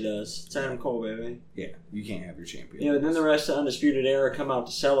 Of course he does. It's Adam Cole, baby. Yeah, you can't have your champion. You know, then the rest of Undisputed Era come out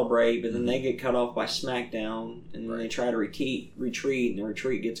to celebrate, but then they get cut off by SmackDown, and then they try to retreat, and the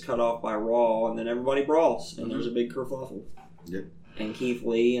retreat gets cut off by Raw, and then everybody brawls, and there's a big kerfuffle. Yep. And Keith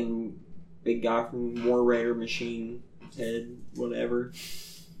Lee and big guy from War Raider Machine Head, whatever,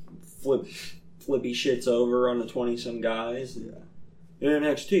 flippy shits over on the 20-some guys. Yeah.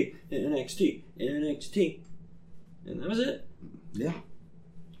 NXT, NXT, NXT. And that was it. Yeah.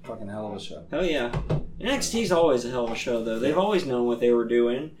 Fucking hell of a show. Hell yeah. NXT's always a hell of a show, though. They've always known what they were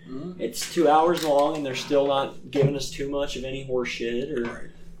doing. Mm-hmm. It's 2 hours long, and they're still not giving us too much of any horse shit.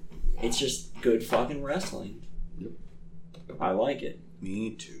 Or it's just good fucking wrestling. Yep. I like it.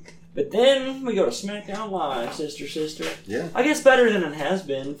 Me too. But then we go to SmackDown Live, sister. Yeah. I guess better than it has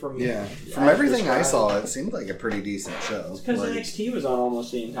been from... Yeah. From everything I saw, it seemed like a pretty decent show. Because like, NXT was on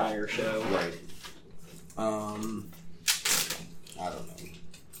almost the entire show. Right. I don't know.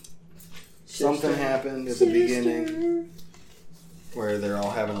 Something happened at the beginning where they're all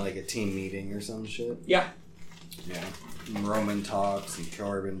having like a team meeting or some shit. Yeah. Yeah. And Roman talks and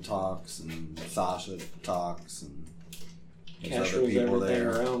Corbin talks and Sasha talks and there's Cash other rules people everything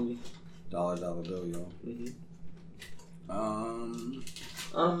there. around me. Dollar bill, yo.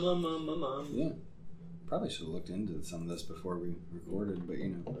 Yeah. Probably should have looked into some of this before we recorded, but you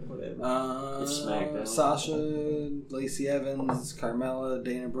know. Whatever. It's SmackDown. Sasha, Lacey Evans, Carmella,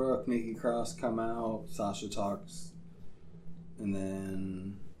 Dana Brooke, Nikki Cross come out. Sasha talks. And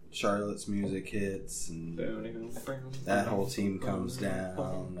then Charlotte's music hits. And that whole team comes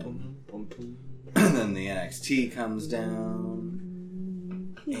down. And then the NXT comes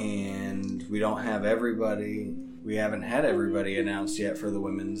down. And we don't have everybody. We haven't had everybody announced yet for the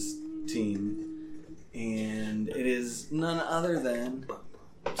women's team. And it is none other than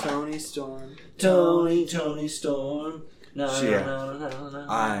Toni Storm. Toni Storm.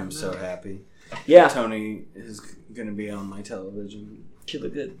 I'm so happy. Yeah. Toni is going to be on my television. She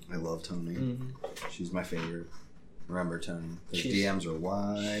looked good. I love Toni. Mm-hmm. She's my favorite. Remember Toni. Those She's- DMs are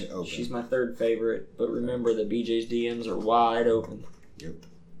wide open. She's my third favorite, but remember that BJ's DMs are wide open. Yep.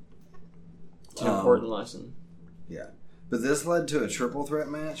 It's an important lesson. Yeah. But this led to a triple threat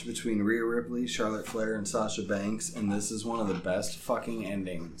match between Rhea Ripley, Charlotte Flair, and Sasha Banks, and this is one of the best fucking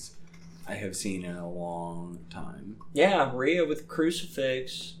endings I have seen in a long time. Yeah, Rhea with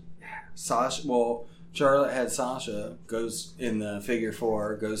crucifix. Charlotte had Sasha, goes in the figure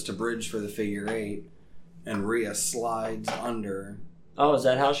 4, goes to bridge for the figure 8, and Rhea slides under. Oh, is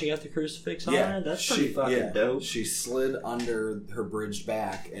that how she got the crucifix on her? That's pretty fucking dope. She slid under her bridged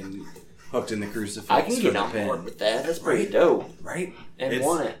back and hooked in the crucifix. I can for get the on pin. board with that. That's pretty Right? dope. Right? And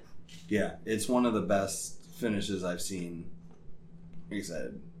won it. Yeah, it's one of the best finishes I've seen. Like I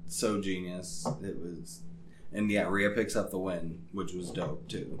said, so genius. It was. And yeah, Rhea picks up the win, which was dope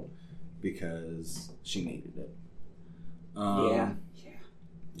too, because she needed it. Yeah.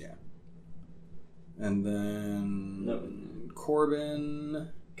 And then Corbin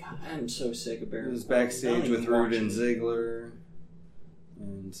God, I'm so sick of Baron. was Corbin. backstage Don't with even Rude watch and it. Ziggler,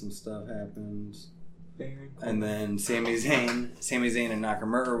 and some stuff happened. Baron Corbin. And then Sami Zayn and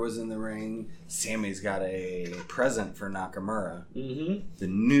Nakamura was in the ring. Sammy's got a present for Nakamura. Mm-hmm. The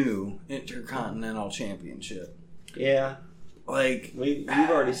new Intercontinental Championship. Yeah. Like, you've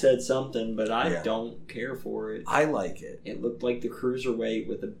already said something, but I don't care for it. I like it. It looked like the cruiserweight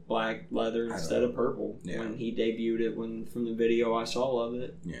with the black leather instead of purple when he debuted it. From the video I saw of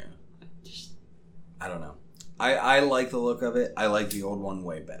it. Yeah. I don't know. I like the look of it. I like the old one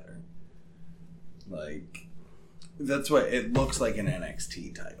way better. Like, that's what it looks like, an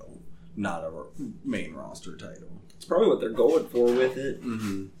NXT title, not a main roster title. It's probably what they're going for with it.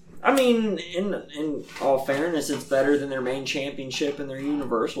 Mm-hmm. I mean, in all fairness, it's better than their main championship and their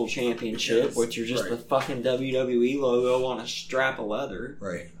Universal Championship, which are just the fucking WWE logo on a strap of leather.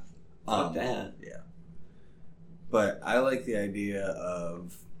 Right. Fuck that. Yeah. But I like the idea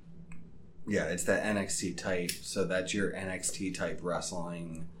of, it's that NXT type, so that's your NXT type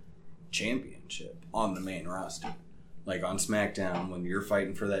wrestling championship on the main roster. Like on SmackDown, when you're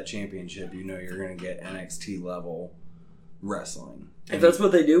fighting for that championship, you know you're going to get NXT level wrestling. If that's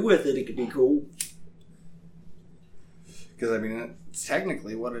what they do with it, it could be cool. Because, I mean, it's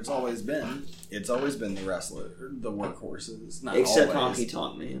technically what it's always been. It's always been the wrestler, the workhorses. Not except always. Honky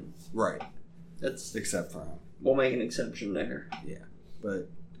Tonk Man. Right. That's except for him. We'll make an exception there. Yeah. But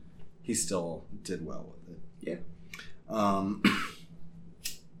he still did well with it. Yeah.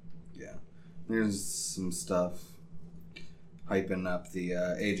 Yeah. There's some stuff hyping up the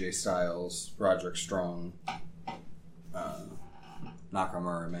AJ Styles, Roderick Strong,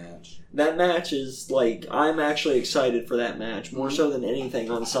 Nakamura match. That match is like, I'm actually excited for that match more so than anything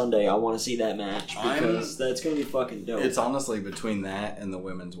on Sunday. I want to see that match because that's going to be fucking dope. It's honestly between that and the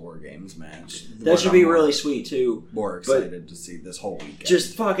Women's War Games match. That should be really sweet too. More excited to see this whole weekend.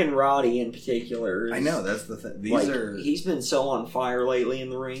 Just fucking Roddy in particular. I know, that's the thing. He's been so on fire lately in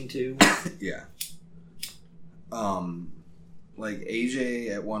the ring too. Yeah. Like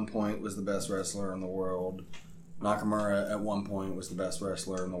AJ at one point was the best wrestler in the world. Nakamura at one point was the best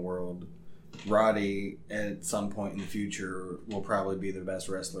wrestler in the world. Roddy at some point in the future will probably be the best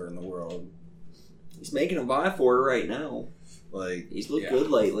wrestler in the world. He's making a vie for it right now. Like, he's looked good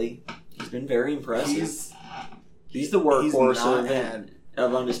lately. He's been very impressive. He's the workhorse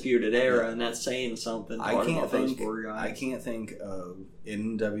of Undisputed Era, and that's saying something. I can't think of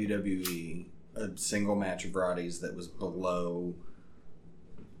in WWE a single match of Roddy's that was below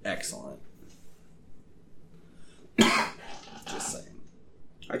excellent. Just saying.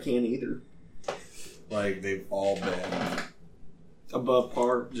 I can't either. Like, they've all been above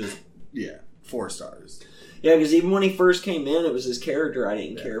par. Just 4 stars. Yeah, because even when he first came in, it was his character I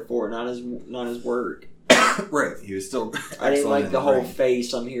didn't care for, not his work. Right, he was still. I didn't like the whole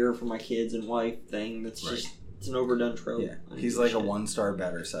face "I'm here for my kids and wife" thing. That's just it's an overdone trope. Yeah, he's like a 1-star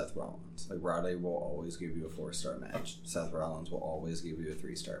better Seth Rollins. Like, Roddy will always give you a 4-star match. Seth Rollins will always give you a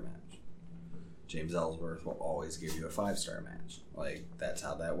 3-star match. James Ellsworth will always give you a 5-star match. Like, that's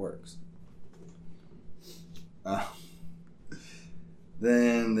how that works.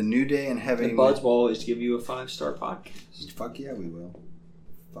 Then the New Day and Heavy... The Buds will always give you a 5-star podcast. Fuck yeah, we will.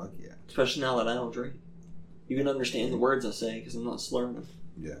 Fuck yeah. Especially now that I don't drink. You can understand the words I say because I'm not slurring them.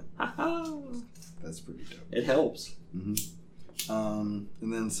 Yeah. That's pretty dope. It helps. Mm-hmm.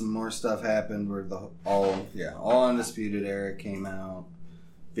 And then some more stuff happened where all Undisputed Era came out.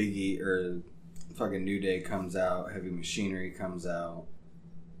 Big E, or fucking New Day comes out. Heavy Machinery comes out.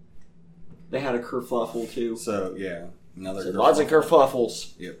 They had a kerfluffle too. So yeah, lots of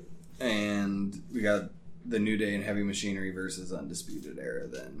kerfluffles. Yep. And we got the New Day and Heavy Machinery versus Undisputed Era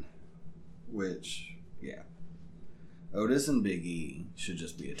then, which Otis and Big E should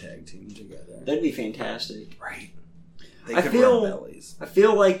just be a tag team together. That'd be fantastic. Right. They could rub bellies. I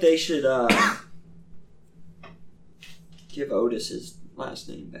feel like they should give Otis his last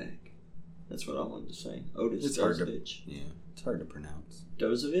name back. That's what I wanted to say. Otis Dozovich. It's hard to pronounce.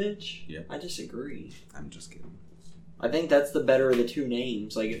 Dozovich? Yeah. I disagree. I'm just kidding. I think that's the better of the two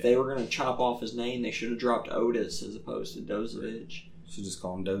names. Like, if they were going to chop off his name, they should have dropped Otis as opposed to Dozovich. Should just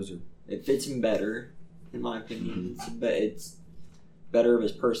call him Dozer. It fits him better, in my opinion. It's better of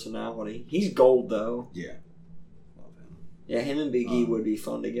his personality. He's gold, though. Yeah. Love him. Yeah, him and Big E would be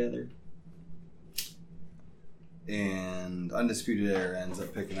fun together. And Undisputed Era ends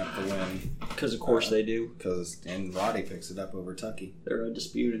up picking up the win. Because, of course, they do. And Roddy picks it up over Tucky. They're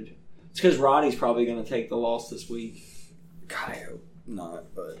undisputed. It's because Roddy's probably going to take the loss this week. God, I hope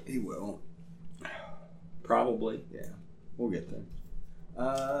not, but he will. Probably. Yeah. We'll get there.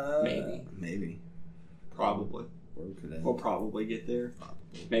 Maybe. Probably. We'll probably get there. Probably.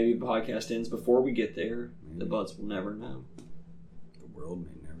 Maybe the podcast ends before we get there. Maybe. The Buds will never know. The world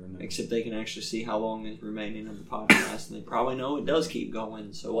may never know. except they can actually see how long is remaining of the podcast, and they probably know it does keep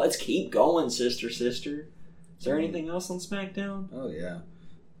going. So let's keep going, sister. Is there anything else on SmackDown? Oh, yeah.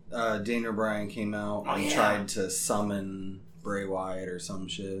 Daniel Bryan came out and tried to summon Bray Wyatt or some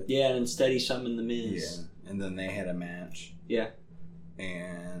shit. Yeah, and instead he summoned The Miz. Yeah, and then they had a match. Yeah.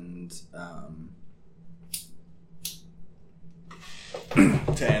 And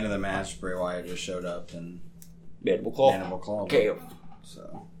to end of the match, Bray Wyatt just showed up and Mandible Claw. Okay.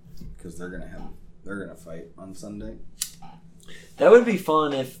 So, because they're gonna fight on Sunday. That would be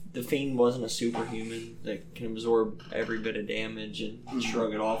fun if the Fiend wasn't a superhuman that can absorb every bit of damage and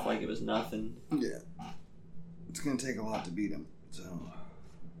shrug it off like it was nothing. Yeah. It's going to take a lot to beat him, so...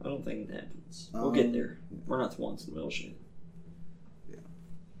 I don't think it happens. We'll get there. We're not the ones in the middle shit. Yeah.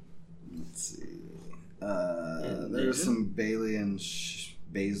 Let's see. There's some Bailey and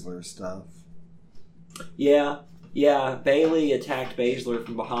Baszler stuff. Yeah. Yeah, Bailey attacked Baszler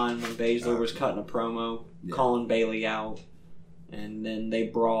from behind when Baszler was cutting a promo, calling Bailey out. And then they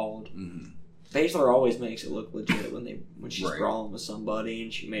brawled. Mm-hmm. Baszler always makes it look legit when she's brawling with somebody,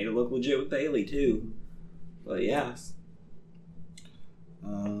 and she made it look legit with Bailey too. But yeah.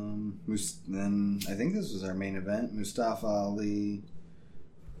 Then I think this was our main event: Mustafa Ali,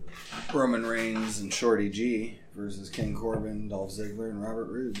 Roman Reigns, and Shorty G versus King Corbin, Dolph Ziggler, and Robert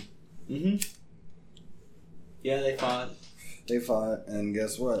Roode. Mm-hmm. Yeah, they fought, and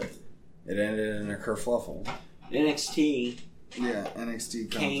guess what? It ended in a kerfluffle. NXT. Yeah, NXT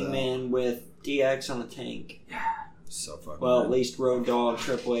came in with DX on a tank. Yeah, so fucking. Well, at least Road Dogg,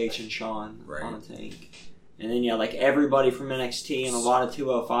 Triple H, and Shawn on a tank. And then like everybody from NXT and a lot of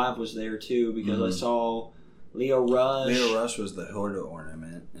 205 was there too because I saw Leo Rush. Leo Rush was the Hood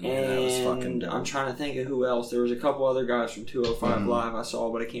ornament, and that was fucking dope. I'm trying to think of who else. There was a couple other guys from 205 Live I saw,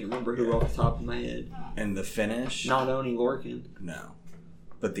 but I can't remember who off the top of my head. And the finish? Not Oney Lorcan. No,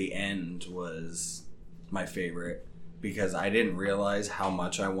 but the end was my favorite. Because I didn't realize how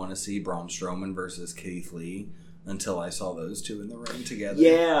much I want to see Braun Strowman versus Keith Lee until I saw those two in the ring together.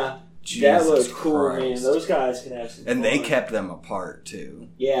 Yeah, Jesus that was cool, Christ. man. Those guys could have some and fun. they kept them apart too.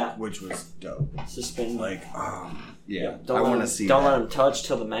 Yeah, which was dope. Suspended. Like, yeah. I want to see. Don't let them touch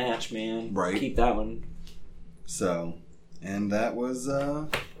till the match, man. Right. Keep that one. So, and that was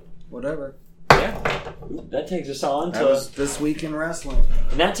whatever. Yeah, that takes us on that was This Week in Wrestling.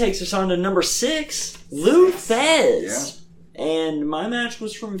 And that takes us on to number 6, Lou Thesz. Yeah. And my match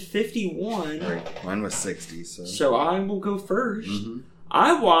was from 51. Right. Mine was 60, So I will go first. Mm-hmm.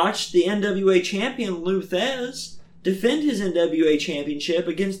 I watched the NWA champion Lou Thesz defend his NWA championship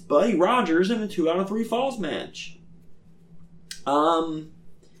against Buddy Rogers in a 2 out of 3 falls match.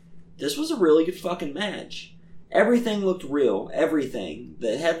 This was a really good fucking match. Everything looked real. Everything.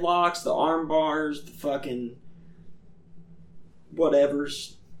 The headlocks, the arm bars, the fucking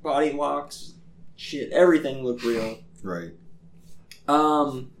whatevers, body locks, shit. Everything looked real. Right.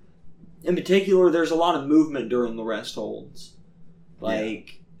 In particular, there's a lot of movement during the rest holds.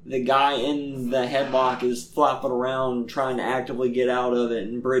 Like, the guy in the headlock is flopping around trying to actively get out of it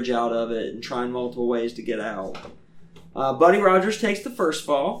and bridge out of it and trying multiple ways to get out. Buddy Rogers takes the first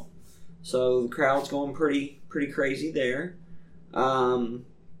fall. So the crowd's going pretty crazy there. And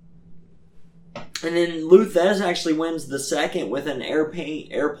then Lou Thesz actually wins the second with an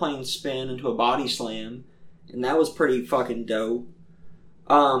airplane spin into a body slam. And that was pretty fucking dope.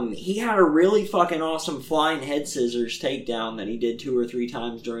 He had a really fucking awesome flying head scissors takedown that he did 2 or 3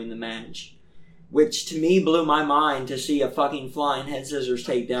 times during the match. Which to me blew my mind to see a fucking flying head scissors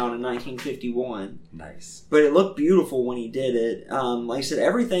takedown in 1951. Nice. But it looked beautiful when he did it. Like I said,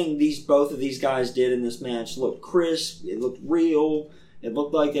 everything both of these guys did in this match looked crisp. It looked real. It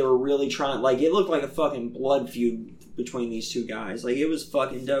looked like they were really trying... Like, it looked like a fucking blood feud between these two guys. Like, it was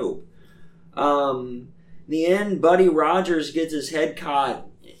fucking dope. In the end, Buddy Rogers gets his head caught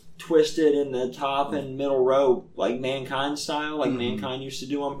twisted in the top and middle rope, like Mankind style, like Mankind used to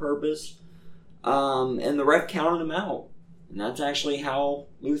do on purpose. And the ref counted him out. And that's actually how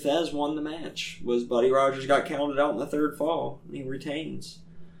Lou Thesz won the match, was Buddy Rogers got counted out in the 3rd fall, and he retains.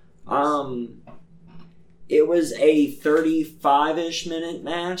 It was a 35-ish minute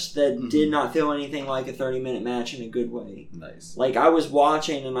match that did not feel anything like a 30-minute match in a good way. Nice. Like, I was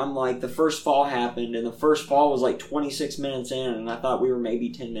watching, and I'm like, the first fall happened, and the first fall was like 26 minutes in, and I thought we were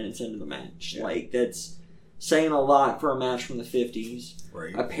maybe 10 minutes into the match. Yeah. Like, that's saying a lot for a match from the 50s.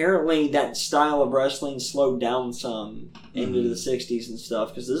 Right. Apparently, that style of wrestling slowed down some into the 60s and stuff,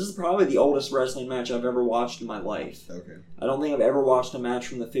 because this is probably the oldest wrestling match I've ever watched in my life. Okay. I don't think I've ever watched a match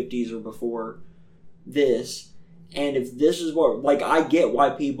from the 50s or before this. And if this is what, like, I get why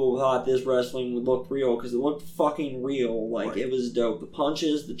people thought this wrestling would look real, because it looked fucking real. Like, It was dope. The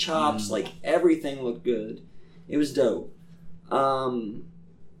punches, the chops, like, everything looked good. It was dope.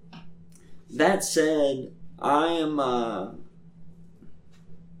 That said, I am,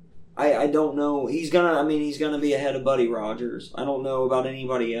 I don't know. He's gonna be ahead of Buddy Rogers. I don't know about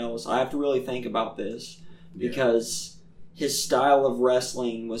anybody else. I have to really think about this, because his style of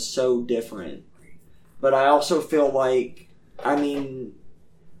wrestling was so different. But I also feel like, I know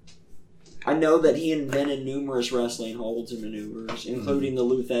that he invented numerous wrestling holds and maneuvers, including the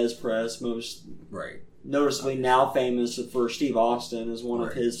Lou Thesz press, most noticeably now famous for Steve Austin as one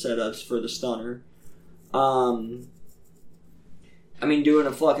of his setups for the stunner. Doing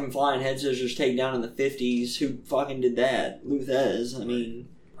a fucking flying head scissors takedown in the 50s, who fucking did that? Lou Thesz.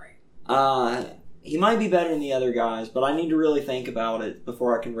 He might be better than the other guys, but I need to really think about it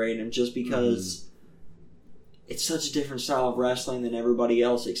before I can rate him, just because it's such a different style of wrestling than everybody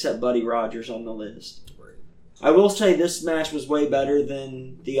else except Buddy Rogers on the list. Right. I will say this match was way better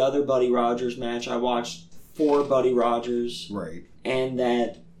than the other Buddy Rogers match I watched for Buddy Rogers. Right. And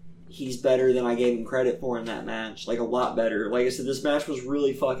that he's better than I gave him credit for in that match. Like, a lot better. Like I said, this match was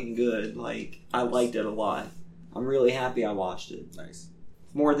really fucking good. Like, I liked it a lot. I'm really happy I watched it. Nice.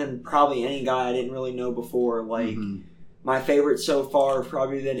 More than probably any guy I didn't really know before. Like, my favorites so far have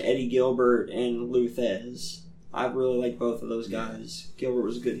probably been Eddie Gilbert and Lou Thesz. I really like both of those guys. Gilbert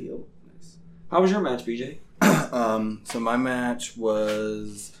was a good heel. Nice. How was your match, BJ? So my match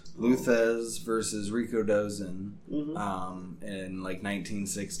was Lou Thesz versus Rikudozen in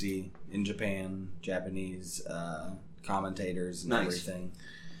 1960 in Japan. Japanese commentators and everything.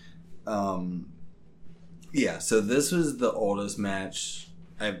 So this was the oldest match.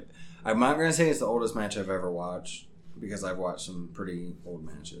 I'm not going to say it's the oldest match I've ever watched, because I've watched some pretty old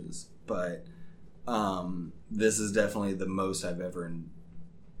matches, but this is definitely the most I've ever,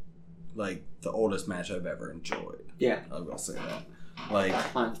 the oldest match I've ever enjoyed. Yeah, I will say that.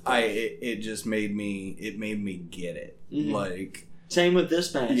 It just made me get it. Same with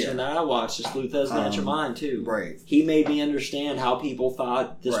this match, and I watched this Lou Thesz match of mine too. Right, he made me understand how people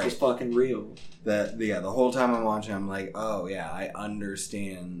thought this was fucking real. The whole time I'm watching, I'm like, oh yeah, I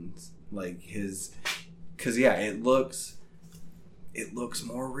understand. His, because it looks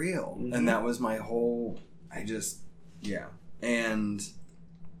more real, and that was my whole. I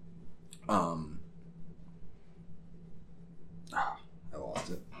lost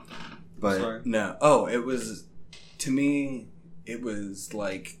it, but sorry. No. Oh, it was, to me, it was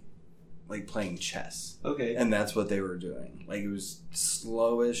like playing chess. Okay, and that's what they were doing. It was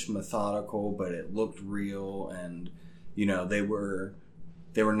slowish, methodical, but it looked real, and they were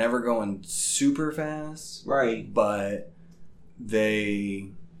never going super fast, right? But they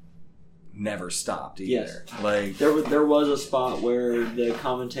never stopped either. Yes. There was a spot where the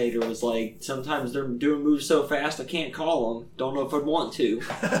commentator was like, sometimes they're doing moves so fast I can't call them. Don't know if I'd want to.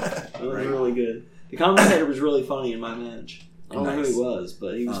 It was really good. The commentator was really funny in my match. I don't know who he was,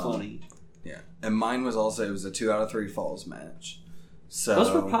 but he was funny. Yeah. And mine was also, it was a 2 out of 3 falls match. So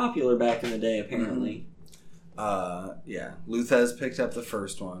those were popular back in the day, apparently. Lou Thesz picked up the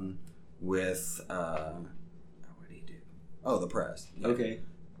first one with what did he do? Oh, the press. Yeah. Okay.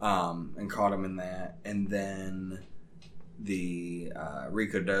 And caught him in that, and then the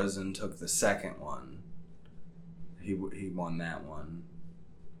Rikudozen took the second one. He won that one,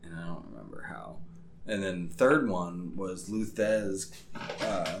 and I don't remember how. And then the third one was Lou Thesz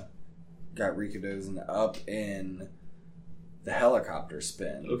got Rikudozen up in the helicopter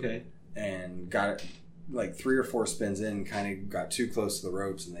spin. Okay. And got it 3 or 4 spins in, kind of got too close to the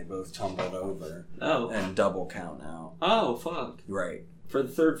ropes, and they both tumbled over. Oh. And double count out. Oh, fuck. Right. For the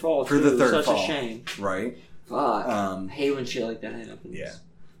third fall, For the third Such fall. a shame. Right. Fuck. I hate when shit like that happens. Yeah.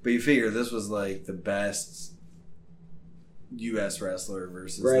 But you figure this was the best U.S. wrestler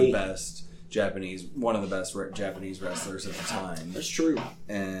versus the best Japanese, one of the best Japanese wrestlers at the time. That's true.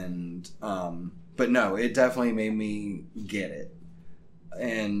 And, but no, it definitely made me get it.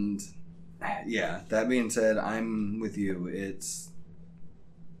 And, yeah, that being said, I'm with you. It's,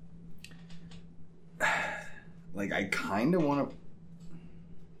 I kind of want to,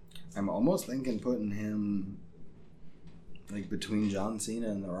 I'm almost thinking putting him between John Cena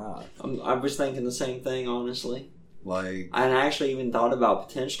and The Rock. I was thinking the same thing, honestly. And I actually even thought about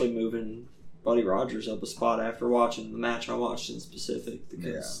potentially moving Buddy Rogers up a spot after watching the match I watched in specific.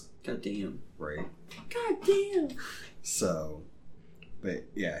 Because, goddamn. Right. Goddamn. So, but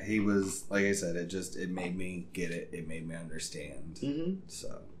yeah, he was, like I said, it made me get it. It made me understand. Mm-hmm.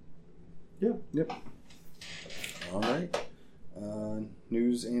 So. Yeah. Yep. All right.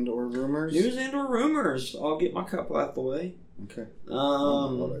 News and or rumors? News and or rumors. I'll get my couple out the way. Okay.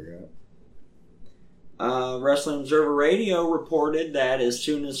 What I got. Wrestling Observer Radio reported that as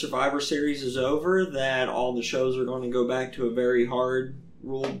soon as Survivor Series is over, that all the shows are going to go back to a very hard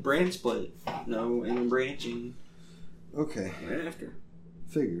ruled brand split. No interbranching. Okay. Right after.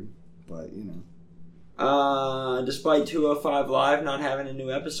 Figured, but Despite 205 Live not having a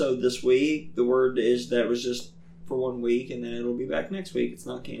new episode this week, the word is that it was just for 1 week and then it'll be back next week. It's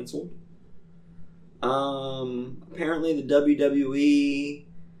not canceled. Apparently the WWE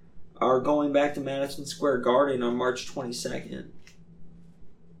are going back to Madison Square Garden on March 22nd.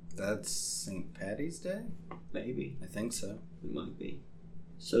 That's St. Patty's Day? Maybe. I think so. It might be.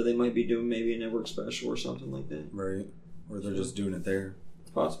 So they might be doing maybe a network special or something like that. Right. Or they're just doing it there.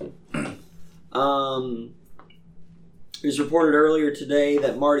 It's possible. It was reported earlier today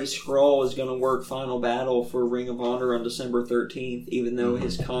that Marty Scurll is going to work Final Battle for Ring of Honor on December 13th, even though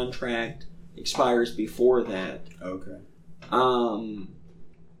his contract expires before that. Okay. And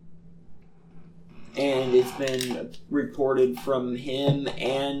it's been reported from him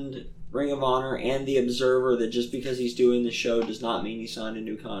and Ring of Honor and The Observer that just because he's doing the show does not mean he signed a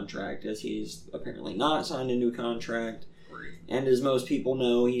new contract, as he's apparently not signed a new contract. And as most people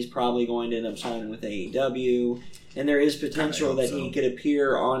know, he's probably going to end up signing with AEW. And there is potential that he could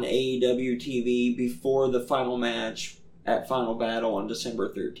appear on AEW TV before the final match at Final Battle on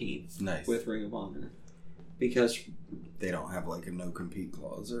December 13th. Nice. With Ring of Honor. Because they don't have like a no-compete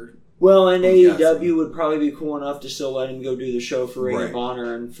clause or... Well, and AEW would probably be cool enough to still let him go do the show for Ring of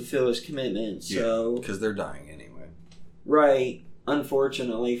Honor and fulfill his commitment. So because they're dying anyway. Right.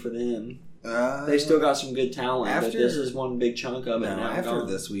 Unfortunately for them. They still got some good talent, but this is one big chunk of it now. After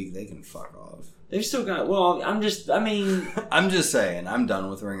this week, they can fuck off. They've still got... Well, I'm just saying, I'm done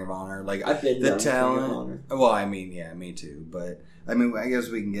with Ring of Honor. Like, I've been done with Ring of Honor. Well, I mean, yeah, me too. But, I mean, I guess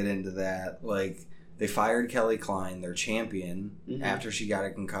we can get into that. Like, they fired Kelly Klein, their champion, after she got a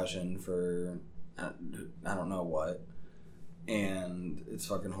concussion for, I don't know what. And it's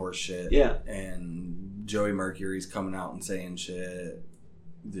fucking horse shit. Yeah. And Joey Mercury's coming out and saying shit.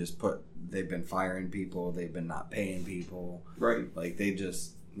 They've been firing people, they've been not paying people. Right. Like, they've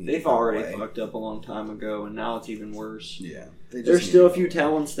already fucked up a long time ago, and now it's even worse. Yeah. There's still a few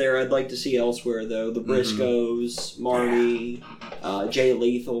talents there I'd like to see elsewhere, though. The Briscoes, Marty, Jay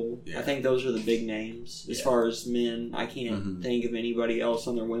Lethal. Yeah. I think those are the big names. As far as men, I can't think of anybody else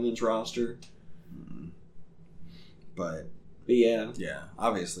on their women's roster. But yeah. Yeah,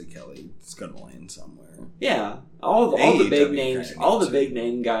 obviously Kelly's going to land somewhere. Yeah. All the big names, all the big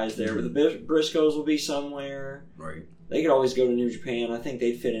name guys there. The Briscoes will be somewhere. Right. They could always go to New Japan. I think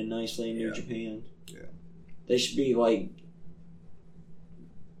they'd fit in nicely in New Japan. Yeah. They should be like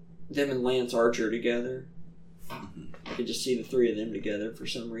them and Lance Archer together. I could just see the three of them together for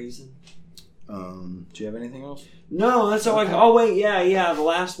some reason. Do you have anything else? No, that's all. Oh wait, yeah, the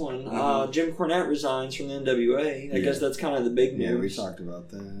last one. Jim Cornette resigns from the NWA. I guess that's kind of the big news. Yeah, we talked about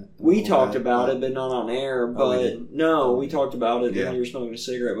that. We talked about it, but not on air. But we talked about it when you were smoking a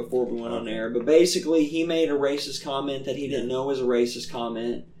cigarette before we went on air. But basically, he made a racist comment that he didn't know was a racist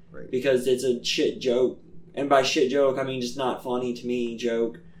comment because it's a shit joke. And by shit joke, I mean just not funny to me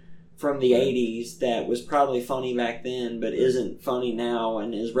joke from the 80s that was probably funny back then, but isn't funny now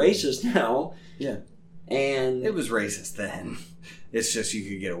and is racist now. Yeah. And it was racist then. It's just you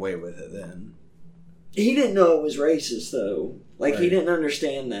could get away with it then. He didn't know it was racist though. Like he didn't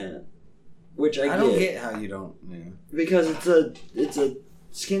understand that, which I don't get how you don't. Yeah. Because it's a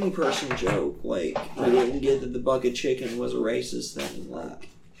skinny person joke. Like he didn't get that the bucket chicken was a racist thing. Like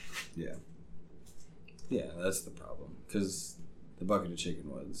yeah, that's the problem because. The bucket of chicken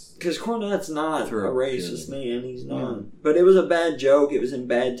was... Because Cornette's not a racist man. He's not. Yeah. But it was a bad joke. It was in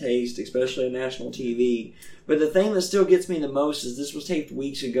bad taste, especially on national TV. But the thing that still gets me the most is this was taped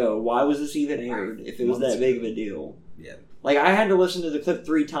weeks ago. Why was this even aired if it was that big of a deal? Yeah. Like, I had to listen to the clip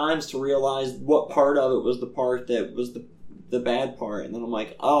 3 times to realize what part of it was the part that was the bad part. And then I'm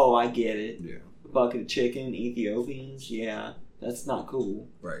like, oh, I get it. Yeah. The bucket of chicken, Ethiopians. Yeah, that's not cool.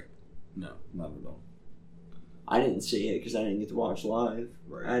 Right. No, not at all. I didn't see it because I didn't get to watch live.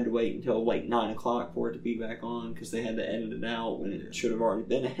 Right. I had to wait until like 9 o'clock for it to be back on because they had to edit it out when it should have already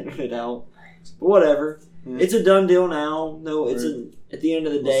been edited out. But whatever. Yeah. It's a done deal now. No, it's at the end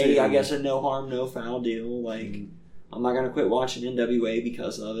of the day, I guess a no harm, no foul deal. Like, I'm not going to quit watching NWA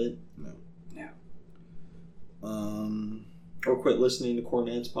because of it. No. Or quit listening to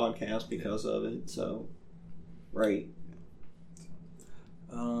Cornette's podcast because of it. So, right.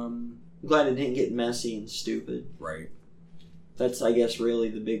 I'm glad it didn't get messy and stupid. Right. That's, I guess, really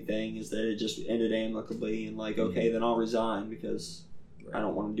the big thing is that it just ended amicably and like, okay, then I'll resign because I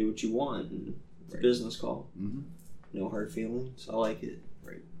don't want to do what you want. And it's a business call. Mm-hmm. No hard feelings. I like it.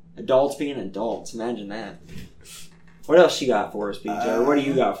 Right. Adults being adults. Imagine that. What else you got for us, BJ? Or what do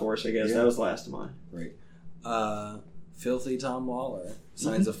you got for us, I guess? That was the last of mine. Right. Filthy Tom Lawler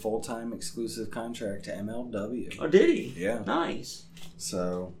signs a full-time exclusive contract to MLW. Oh, did he? Yeah. Nice.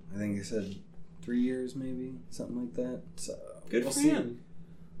 So, I think he said 3 years maybe, something like that. So Good for him.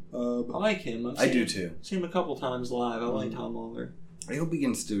 I like him. I do too. I've seen him a couple times live. I like Tom Lawler. I hope he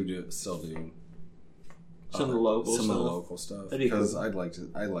can still do Some of the local stuff. Because I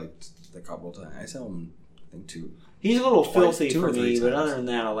liked the couple times. I saw him, I think, two. He's a little filthy two for or three me, but times. other than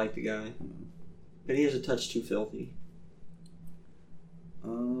that, I like the guy. But he is a touch too filthy.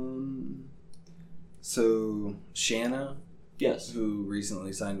 So Shanna, Yes. who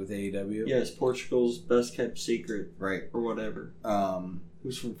recently signed with AEW, Yes, Portugal's best kept secret. right? Or whatever.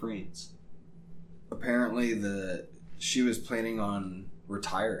 Who's from France? Apparently, she was planning on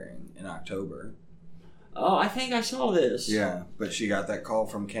retiring in October. Oh, I think I saw this. Yeah, but she got that call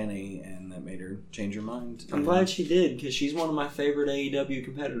from Kenny, and that made her change her mind. I'm glad she did, because she's one of my favorite AEW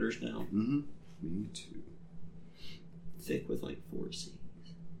competitors now. Mm-hmm. Me too. Thick with like 4 C's.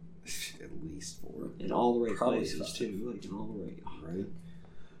 At least 4. In all the right Probably places, 5. too. Like, in all the right...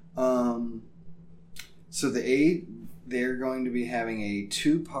 Right. So they're going to be having a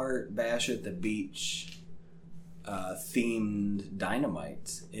 2-part Bash at the Beach themed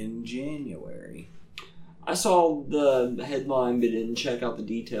Dynamite in January. I saw the headline, but didn't check out the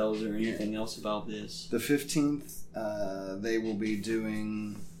details or anything else about this. The 15th, they will be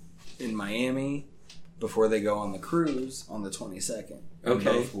doing in Miami before they go on the cruise on the 22nd. Okay.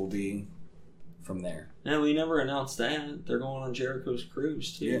 Both will be from there. No, we never announced that. They're going on Jericho's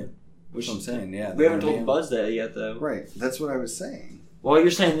cruise, too. Yeah. That's what I'm saying, yeah. We haven't told Buzz that yet, though. Right. That's what I was saying. Well,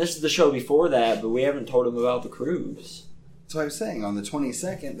 you're saying this is the show before that, but we haven't told him about the cruise. That's what I was saying. On the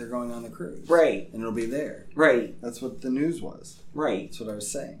 22nd, they're going on the cruise. Right. And it'll be there. Right. That's what the news was. Right. That's what I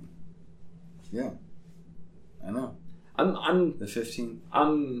was saying. Yeah. I know. I'm The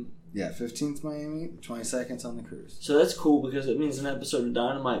 15th. Yeah, 15th Miami, 22nd's on the cruise. So that's cool because it means an episode of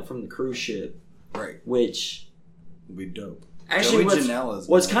Dynamite from the cruise ship. Right. Which... It'll be dope. Actually,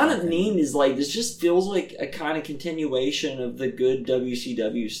 what's kind of neat is, like, this just feels like a kind of continuation of the good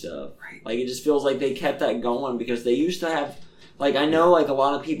WCW stuff. Right. Like, it just feels like they kept that going because they used to have... Like, I know, like, a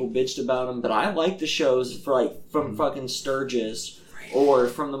lot of people bitched about them, but I like the shows for, like, from fucking Sturgis or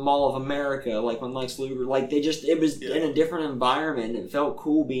from the Mall of America, like, when Lex Luger... Like, they just... It was in a different environment. It felt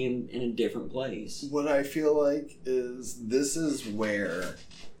cool being in a different place. What I feel like is this is where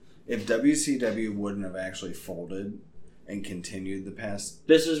if WCW wouldn't have actually folded and continued the past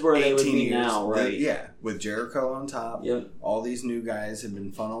This is where they would be years, now, right? Yeah, with Jericho on top. Yep. All these new guys have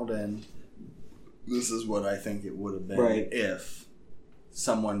been funneled in. This is what I think it would have been if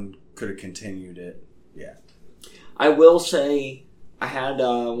someone could have continued it. Yeah. I will say I had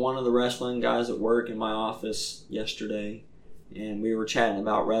one of the wrestling guys at work in my office yesterday, and we were chatting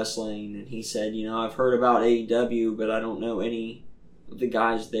about wrestling, and he said, you know, I've heard about AEW, but I don't know any of the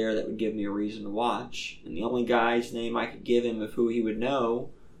guys there that would give me a reason to watch. And the only guy's name I could give him of who he would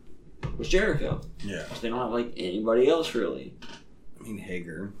know was Jericho. Yeah. They don't have, like, anybody else, really. I mean,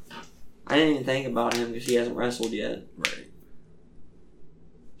 Hager. I didn't even think about him because he hasn't wrestled yet. Right.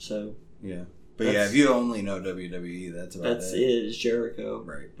 So. Yeah. But yeah, if you only know WWE, that's about it. Is Jericho.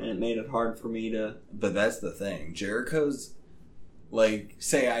 Right. And it made it hard for me to... But that's the thing. Jericho's, like,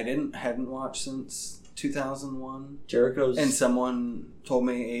 say I hadn't watched since 2001. Jericho's... And someone told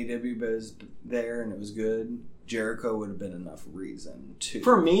me AEW was there and it was good. Jericho would have been enough reason to...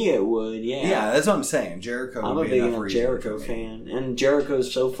 For me, it would, yeah. Yeah, that's what I'm saying. Jericho I'm would a be big enough enough reason Jericho for me. fan. And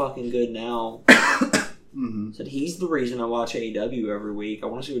Jericho's so fucking good now. Mm-hmm. Said he's the reason I watch AEW every week. I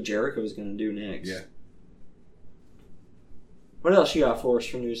want to see what Jericho's going to do next. Yeah. What else you got for us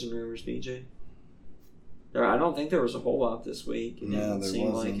for news and rumors, BJ? I don't think there was a whole lot this week. No,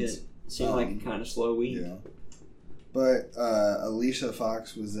 there wasn't. It seemed like a kind of slow week. Yeah. But Alicia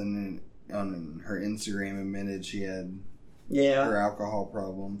Fox was on her Instagram admitted she had her alcohol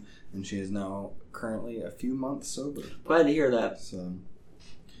problem, and she is now currently a few months sober. Glad to hear that. So,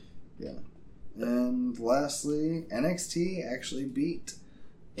 yeah. And lastly, NXT actually beat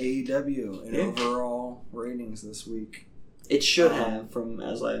AEW in overall ratings this week. It should have, from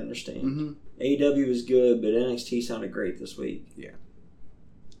as I understand. Mm-hmm. AEW was good, but NXT sounded great this week. Yeah.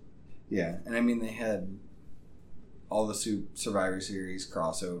 Yeah, and I mean, they had all the Survivor Series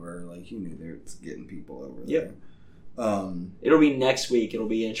crossover. Like, you knew they were getting people over there. It'll be next week. It'll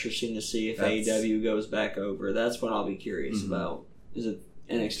be interesting to see if That's- AEW goes back over. That's what I'll be curious Mhm. about. Is it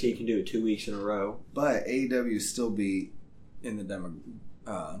NXT can do it 2 weeks in a row? But AEW still be in the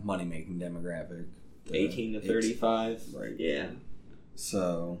money making demographic. 18 to 35. Right. Yeah.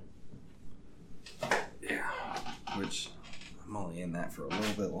 So, yeah. Which I'm only in that for a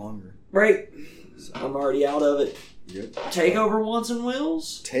little bit longer. Right. So, I'm already out of it. yep. Takeover Wants and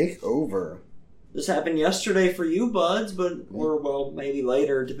Wills. Take over. This happened yesterday for you, buds, or well, maybe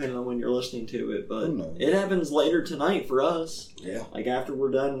later, depending on when you're listening to it. But Who knows? it happens later tonight for us. Yeah. Like after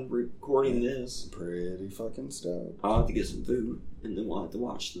we're done recording this, Pretty fucking stoked. I'll have to get some food, and then we'll have to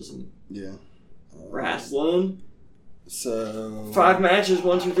watch some Yeah. wrestling. So 5 matches,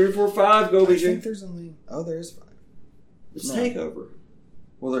 1, 2, 3, 4, 5. Go, I think BJ. there's only there is 5. It's No. Takeover.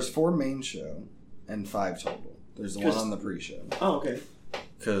 Well, there's 4 main show and 5 total. There's the one on the pre-show Oh, okay.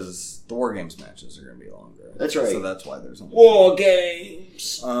 because the War Games matches are going to be longer. That's right. So that's why there's only War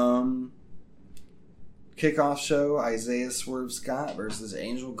Games. Kickoff show: Isaiah Swerve Scott versus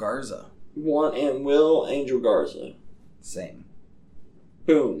Angel Garza. Want and Will Angel Garza. Same.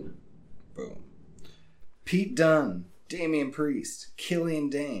 Boom. Boom. Pete Dunne, Damian Priest, Killian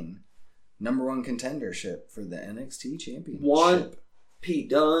Dane, #1 contendership for the NXT Championship. Want Pete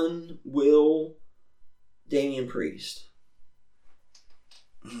Dunne, Will, Damian Priest.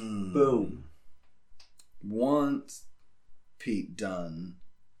 Boom. Want Pete Dunne.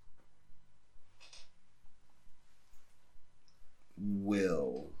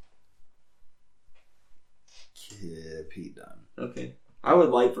 Will. Pete Dunne. Okay. I would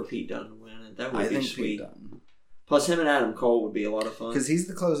like for Pete Dunne to win it. That would I be think sweet. Pete Dunne. Plus, him and Adam Cole would be a lot of fun. Because he's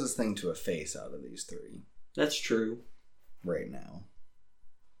the closest thing to a face out of these 3 That's true. right now.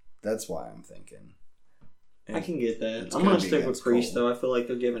 That's why I'm thinking. I can get that. It's I'm gonna going to be stick with against Priest, Cole. though. I feel like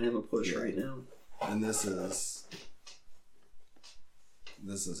they're giving him a push Yeah. right now. And this is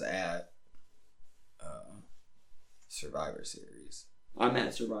at Survivor Series. I'm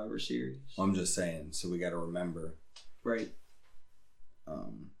at Survivor Series. I'm just saying, so we got to remember. Right.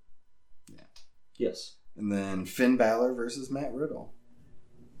 Yeah. Yes. And then Finn Balor versus Matt Riddle.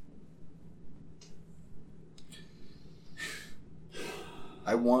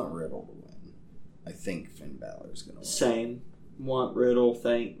 I want Riddle to win. I think Finn Balor's going to win. Same. Want Riddle,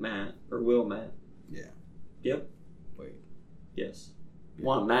 thank Matt, or will Matt. Yeah. Yep. Wait. Yes.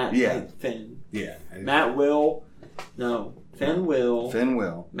 Want Matt, Yeah. thank Finn. Yeah. Matt will. No. Finn will. Finn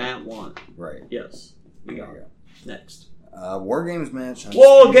will. Matt want. Right. Yes. We got There you it. Next. War Games match.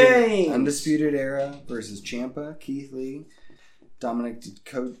 War Games! Undisputed Era versus Ciampa, Keith Lee, Dominic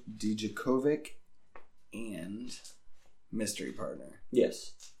Dijakovic, and Mystery Partner.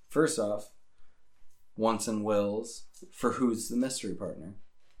 Yes. First off, Wants and Wills for who's the Mystery Partner?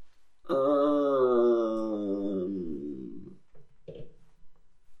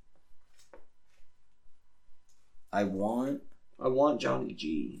 I want Johnny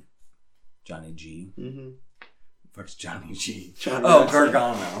G. Johnny G. Mm-hmm. What's Johnny G? Johnny Oh, Wrestling.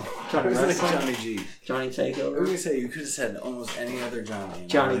 Gargano. Johnny I was like Wrestling. Johnny G. Johnny I was Takeover. gonna say you could have said almost any other Johnny.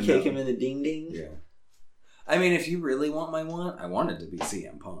 Johnny kick him in. in the ding ding. Yeah. I mean, if you really want my want, I want it to be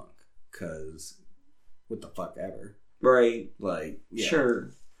CM Punk. Because, what the fuck ever. Right. Like, yeah.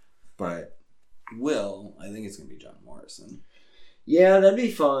 Sure. But, I think it's going to be John Morrison. Yeah, that'd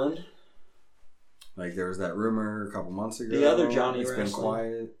be fun. Like, there was that rumor a couple months ago. The other Johnny It's Wrestling. been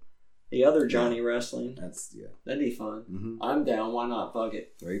quiet. The other Johnny Wrestling. That's, yeah. That'd be fun. Mm-hmm. I'm down. Why not? Fuck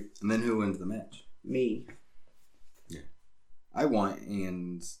it. Right? And then who wins the match? Me. I want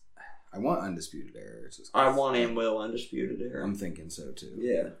Undisputed Era. It's just- I want and will Undisputed Era. I'm thinking so, too.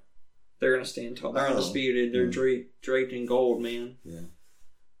 Yeah. They're going to stand tall. They're Oh. Undisputed. They're Yeah. draped in gold, man. Yeah.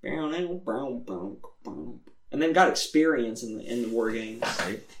 And then got experience in the War Games.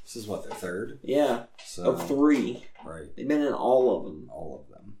 Right? This is what, their third? Yeah. So, Of 3. right. They've been in all of them. All of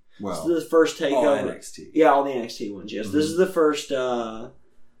them. This Well, is the first all takeover. NXT. Yeah, all the NXT ones, yes. Mhm. This is the first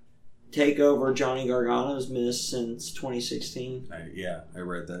takeover Johnny Gargano's missed since 2016. I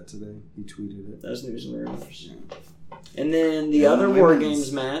read that today. He tweeted it. That's news and rumors. Yeah. And then the And other the War women's.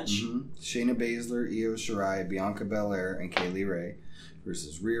 Games match. Mm-hmm. Shayna Baszler, Io Shirai, Bianca Belair, and Kaylee Ray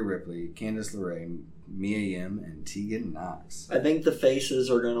versus Rhea Ripley, Candice LeRae, Mia Yim, and Tegan Knox. I think the faces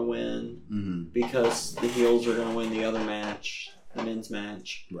are going to win Mm-hmm. because the heels are going to win the other match, the men's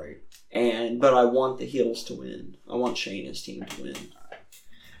match. Right. But I want the heels to win. I want Shayna's team to win.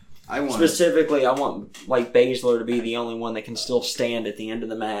 I want Specifically, I want like Baszler to be the only one that can still stand at the end of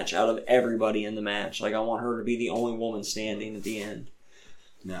the match out of everybody in the match. Like I want her to be the only woman standing at the end.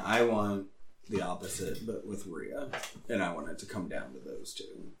 Now I want the opposite, but with Rhea, and I want it to come down to those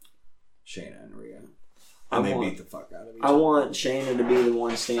two, Shayna and Rhea. And they beat the fuck out of each I other. want Shayna to be the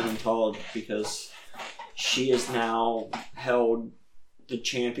one standing tall because she has now held the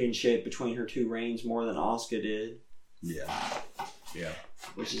championship between her two reigns more than Asuka did. Yeah. Yeah.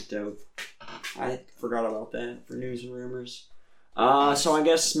 Which is dope. I forgot about that for news and rumors. So I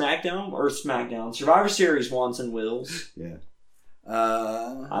guess SmackDown. Survivor Series wants and wills. Yeah.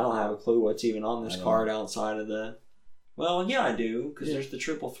 I don't have a clue what's even on this card outside of the... Well, yeah, I do, because there's the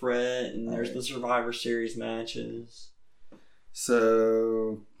triple threat and there's the Survivor Series matches.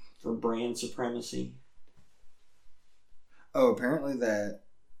 So... For brand supremacy. Oh, apparently that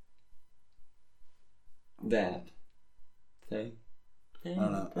thing. I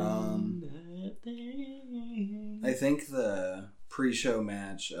don't know. I think the pre-show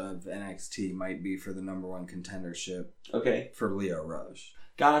match of NXT might be for the number one contendership. Okay. For Lio Rush.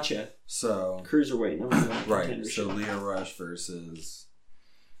 Gotcha. So Cruiserweight number one right. So Lio Rush versus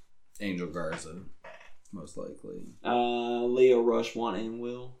Angel Garza, most likely. Lio Rush won and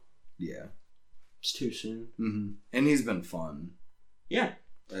will. Yeah. It's too soon. Mm-hmm. And he's been fun. Yeah.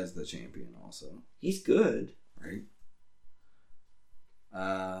 As the champion also. He's good. Right.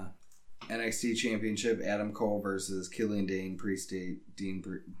 NXT Championship, Adam Cole versus Killian Dane Priest, Dean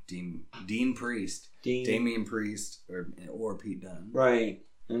Priest, Damian Priest, or Pete Dunne. Right,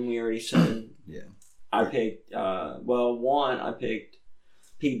 and we already said. Yeah. I picked. I picked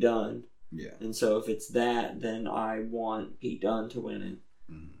Pete Dunne. Yeah. And so if it's that, then I want Pete Dunne to win it.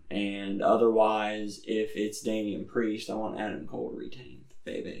 Mm-hmm. And otherwise, if it's Damian Priest, I want Adam Cole to retain,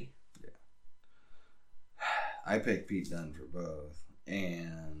 baby. Yeah. I picked Pete Dunne for both.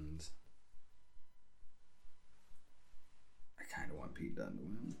 And I kind of want Pete Dunne to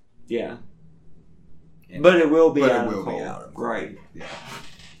win. Yeah. But it will be Adam Cole. Cole. Right. Yeah.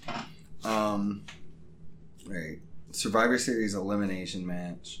 Right. Survivor Series elimination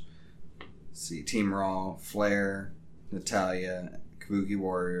match. Let's see. Team Raw, Flair, Natalya, Kabuki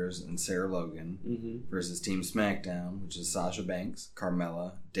Warriors, and Sarah Logan versus Team SmackDown, which is Sasha Banks,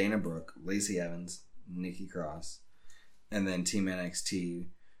 Carmella, Dana Brooke, Lacey Evans, Nikki Cross. And then Team NXT,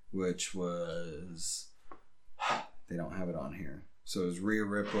 which was... They don't have it on here. So it was Rhea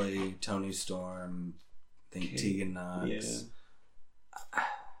Ripley, Toni Storm, I think Tegan Knox.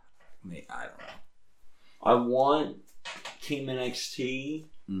 Yeah. I don't know. I want Team NXT.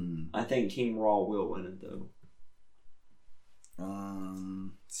 Mm-hmm. I think Team Raw will win it, though.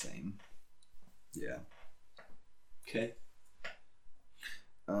 Same. Yeah. Okay.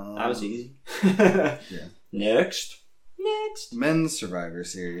 That was easy. Yeah. Next. Men's Survivor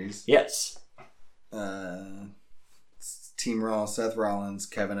Series. Yes. Team Raw, Seth Rollins,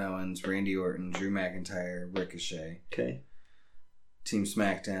 Kevin Owens, Randy Orton, Drew McIntyre, Ricochet. Okay. Team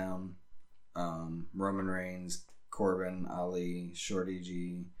SmackDown, Roman Reigns, Corbin, Ali, Shorty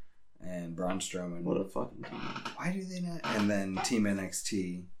G, and Braun Strowman. What a fucking team. Why do they not? And then Team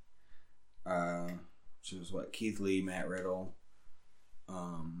NXT, which was what? Keith Lee, Matt Riddle.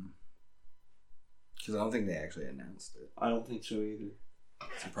 Because I don't think they actually announced it. I don't think so either.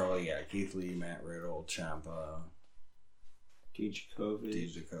 So probably, Keith Lee, Matt Riddle, Ciampa,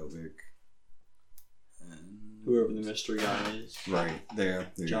 Dijakovic, and whoever the mystery guy is. Right,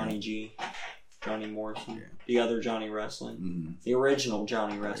 there Johnny G. Johnny Morrison. Yeah. The other Johnny Wrestling. Mm-hmm. The original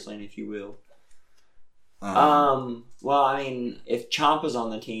Johnny Wrestling, if you will. Well, I mean, if Ciampa's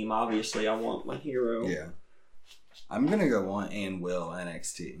on the team, obviously I want my hero. Yeah. I'm going to go want and will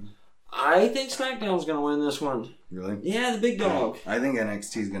NXT. I think SmackDown's going to win this one. Really? Yeah, the big dog. I think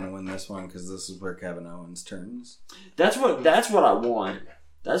NXT's going to win this one because this is where Kevin Owens turns. That's what I want.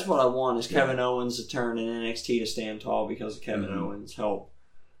 That's what I want is Kevin Owens to turn and NXT to stand tall because of Kevin Owens' help.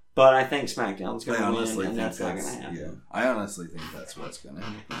 But I think SmackDown's going to win, and that's not going to happen. Yeah, I honestly think that's what's going to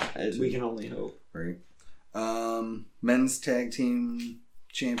happen. We can only hope. Right. Men's Tag Team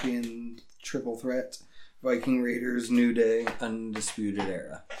Champion Triple Threat, Viking Raiders, New Day, Undisputed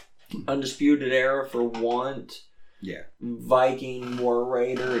Era. Undisputed Era for want. Yeah. Viking War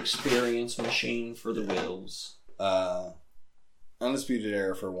Raider experience machine for the Wills. Undisputed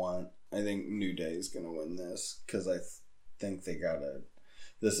Era for want. I think New Day is going to win this because I think they got to...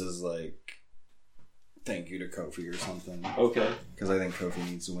 This is like thank you to Kofi or something. Okay. Because I think Kofi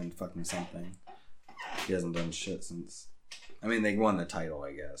needs to win fucking something. He hasn't done shit since... I mean, they won the title,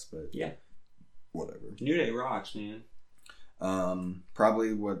 I guess, but... Yeah. Whatever. New Day rocks, man.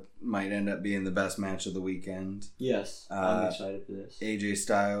 Probably what might end up being the best match of the weekend. Yes. I'm excited for this. AJ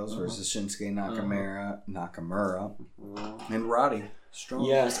Styles versus Shinsuke Nakamura. And Roddy Strong.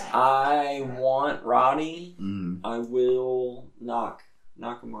 Yes, I want Roddy. Mm-hmm. I will knock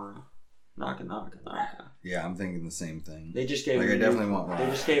Nakamura. Naka. Yeah, I'm thinking the same thing. They just gave like, him. I definitely want Rock. They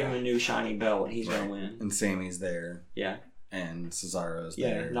just gave him a new shiny belt. He's gonna win. And Sammy's there. Yeah. And Cesaro's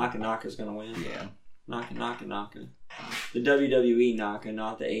yeah, there. Naka's gonna win. Yeah. Naka. The WWE Naka,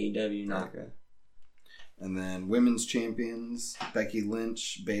 not the AEW Naka. And then women's champions, Becky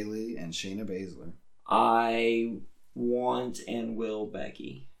Lynch, Bayley, and Shayna Baszler. I want and will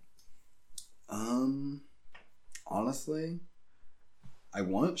Becky. Honestly, I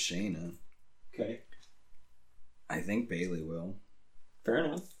want Shayna. Okay. I think Bayley will. Fair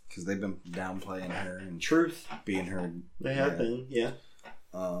enough. Because they've been downplaying her and truth being her. They have been, yeah.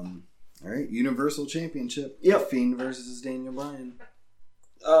 All right, Universal Championship. Yep. Fiend versus Daniel Bryan.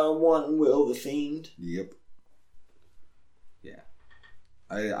 One will the Fiend. Yep. Yeah.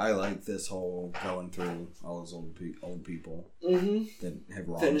 I like this whole going through all those old people that have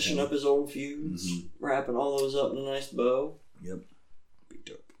wronged finishing him. up his old feuds, wrapping all those up in a nice bow. Yep. Be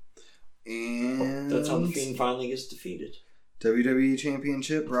dope. And that's how the Fiend finally gets defeated. WWE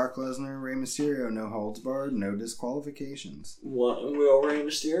Championship, Brock Lesnar, Rey Mysterio, no holds barred, no disqualifications. One will Rey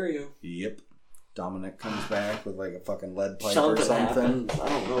Mysterio. Yep. Dominic comes back with like a fucking lead pipe or something. Happens. I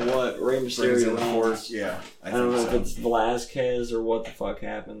don't know what Rey Mysterio wins. Yeah, I don't know if it's Velasquez or what the fuck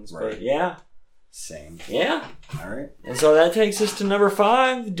happens, right. But yeah. Same. Yeah. All right. And so that takes us to number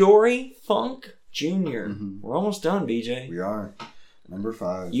 5, Dory Funk Jr. We're almost done, BJ. We are. Number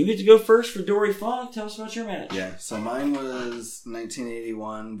 5. You get to go first for Dory Funk. Tell us about your match. Yeah, so mine was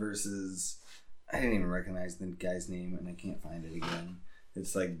 1981 versus... I didn't even recognize the guy's name, and I can't find it again.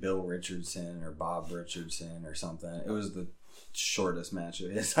 It's like Bill Richardson or Bob Richardson or something. It was the shortest match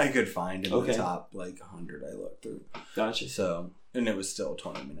of his I could find in the top, 100 I looked through. Gotcha. So, and it was still a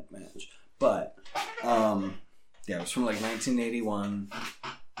 20-minute match. But, yeah, it was from 1981.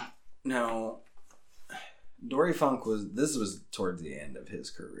 Now... Dory Funk this was towards the end of his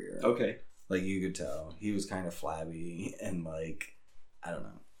career. Okay. You could tell. He was kind of flabby and I don't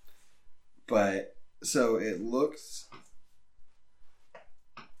know. But, so it looks,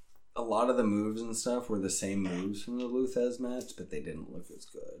 a lot of the moves and stuff were the same moves from the Lou Thesz match, but they didn't look as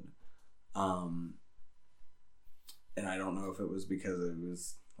good. And I don't know if it was because it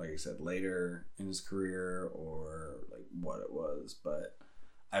was, like I said, later in his career or what it was, but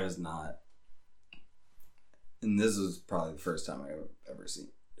I was not. And this was probably the first time I've ever seen,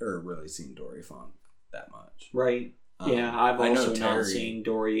 or really seen Dory Funk that much. Right. Yeah, I've also Terry, not seen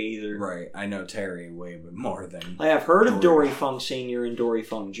Dory either. Right. I know Terry way more than... I have heard of Dory Funk Sr. and Dory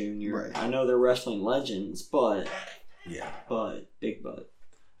Funk Jr. Right. I know they're wrestling legends, but... Yeah. But, big butt.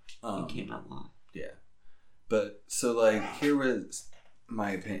 You cannot lie. Yeah. But, so, here was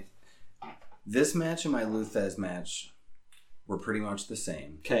my opinion. This match and my Lou Thesz match were pretty much the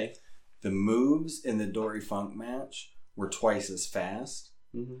same. Okay. The moves in the Dory Funk match were twice as fast,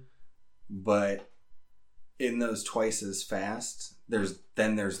 but in those twice as fast, there's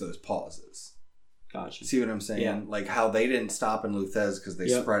those pauses. Gotcha. See what I'm saying? Yeah. How they didn't stop in Lou Thesz because they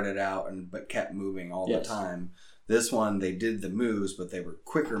spread it out but kept moving all the time. This one, they did the moves, but they were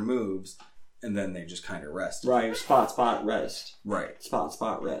quicker moves, and then they just kind of rested. Right. Spot, rest. Right.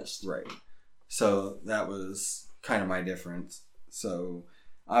 Spot, rest. Right. So that was kind of my difference. So...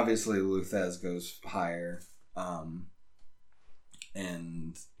 Obviously, Lou Thesz goes higher.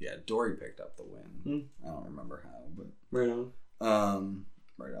 And, yeah, Dory picked up the win. I don't remember how, but... Right on.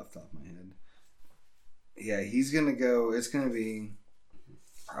 Right off the top of my head. Yeah, he's going to go... It's going to be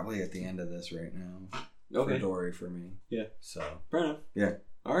probably at the end of this right now. Okay. For Dory, for me. Yeah. So... Right on. Yeah.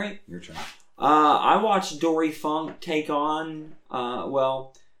 All right. Your turn. I watched Dory Funk take on...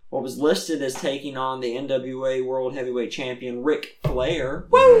 what was listed as taking on the NWA World Heavyweight Champion Ric Flair.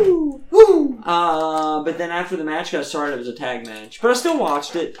 Woo! Woo! But then after the match got started, it was a tag match. But I still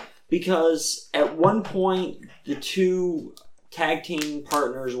watched it because at one point, the two tag team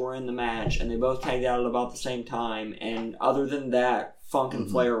partners were in the match and they both tagged out at about the same time. And other than that, Funk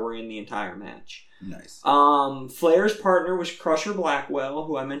and Flair were in the entire match. Nice. Flair's partner was Crusher Blackwell,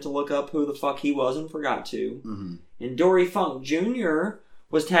 who I meant to look up who the fuck he was and forgot to. And Dory Funk Jr.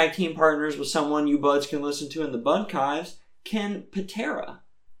 was tag team partners with someone you buds can listen to in the Budkives, Ken Patera.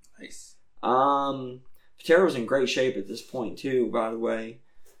 Nice. Patera was in great shape at this point too, by the way.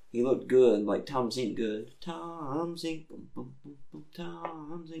 He looked good, like Tom Zink good. Tom Zink, boom, boom, boom, boom,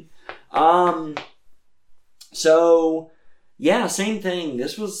 Tom Zink. So, yeah, same thing.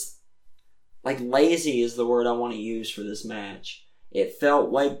 This was, lazy is the word I want to use for this match. It felt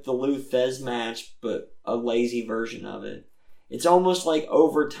like the Lou Thesz match, but a lazy version of it. It's almost like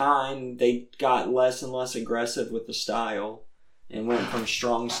over time they got less and less aggressive with the style and went from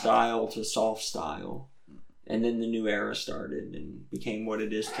strong style to soft style. And then the new era started and became what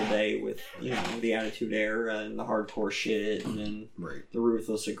it is today with, the Attitude Era and the hardcore shit and then the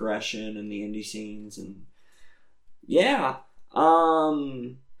ruthless aggression and the indie scenes. And yeah.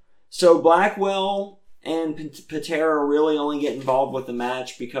 So Blackwell and Patera really only get involved with the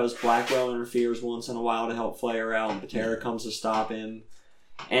match because Blackwell interferes once in a while to help Flair out, and Patera comes to stop him.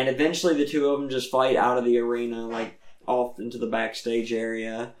 And eventually the two of them just fight out of the arena, like off into the backstage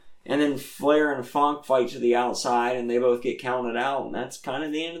area. And then Flair and Funk fight to the outside, and they both get counted out, and that's kind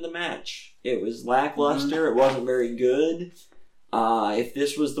of the end of the match. It was lackluster. It wasn't very good. If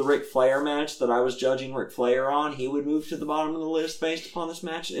this was the Ric Flair match that I was judging Ric Flair on, he would move to the bottom of the list based upon this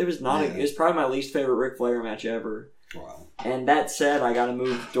match. It was not. It's probably my least favorite Ric Flair match ever. Wow. And that said, I got to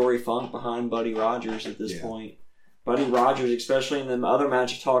move Dory Funk behind Buddy Rogers at this point. Buddy Rogers, especially in the other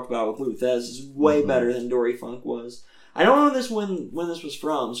match I talked about with Lou Thesz, is way better than Dory Funk was. I don't know when this was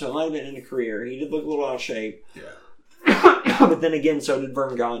from, so it might have been in a career. He did look a little out of shape. Yeah. But then again, so did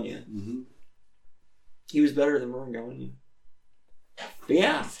Vern Gagne. Mm-hmm. He was better than Vern Gagne. But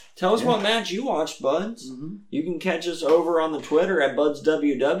yeah, tell us what match you watched, Buds. Mm-hmm. You can catch us over on the Twitter at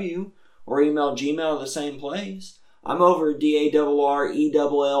BudsWW or email Gmail to the same place. I'm over at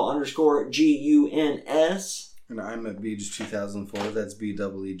DARRELL_GUNS. And I'm at Beej2004. That's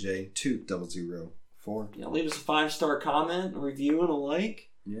BEEJ2004. Yeah, leave us a 5-star comment, a review, and a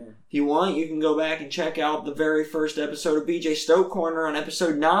like. Yeah. If you want, you can go back and check out the very first episode of BJ Stoke Corner on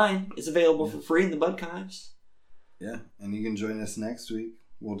episode 9. It's available for free in the Budkives. Yeah, and you can join us next week.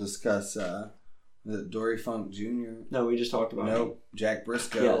 We'll discuss Dory Funk Jr. No, we just talked about it. Jack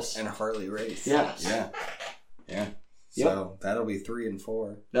Briscoe and Harley Race. Yes. Yeah. So that'll be 3 and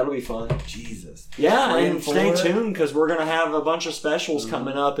 4. That'll be fun. Jesus. Yeah, and stay tuned because we're going to have a bunch of specials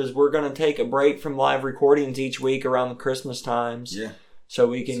coming up as we're going to take a break from live recordings each week around the Christmas times. Yeah. So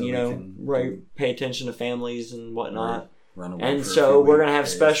we can, pay attention to families and whatnot. Right. And so we're going to have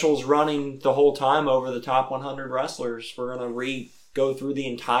specials running the whole time over the top 100 wrestlers. We're going to go through the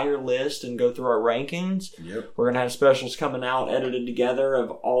entire list and go through our rankings. Yep. We're going to have specials coming out edited together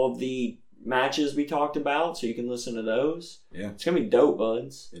of all of the matches we talked about, so you can listen to those. Yeah. It's going to be dope,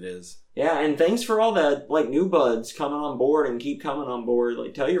 Buds. It is. Yeah, and thanks for all the new buds coming on board and keep coming on board.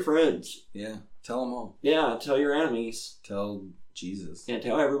 Tell your friends. Yeah. Tell them all. Yeah, tell your enemies. Tell Jesus. Yeah,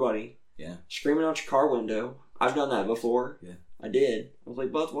 tell everybody. Yeah. Screaming out your car window. I've done that before. Yeah. I did. I was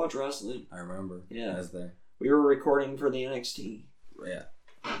like, Buds, watch wrestling. I remember. Yeah. I was there. We were recording for the NXT. Yeah.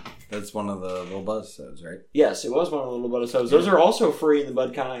 That's one of the little buzz episodes, right? Yes, it was one of the little bud episodes. Those are also free in the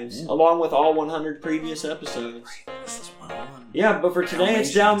Budkives, along with all 100 previous episodes. Right. This is 101. Yeah, but for today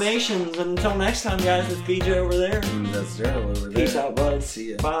it's Dalmatians. And until next time, guys, it's BJ over there. And that's Daryl over there. Peace out, buds.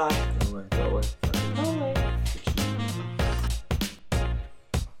 See ya. Bye. Go away. Go away. Bye.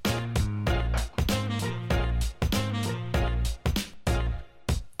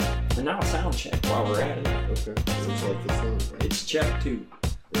 And now sound check while we're at it. Okay. So check this out, right? It's check 2.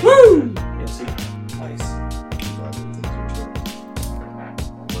 Woo! Yeah, see? Nice.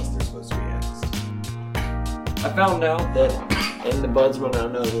 Unless they're supposed to be asked. I found out that, and the buds will now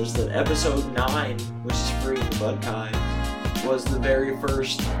know this, that episode 9, which is free in the Budkives, was the very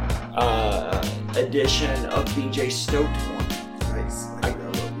first edition of BJ Stoked one. Nice.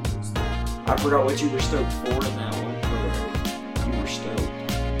 I forgot what you were stoked for in that one. You were stoked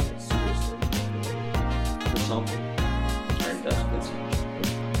for something. Alright, that's good.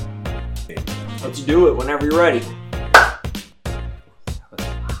 Let's do it whenever you're ready.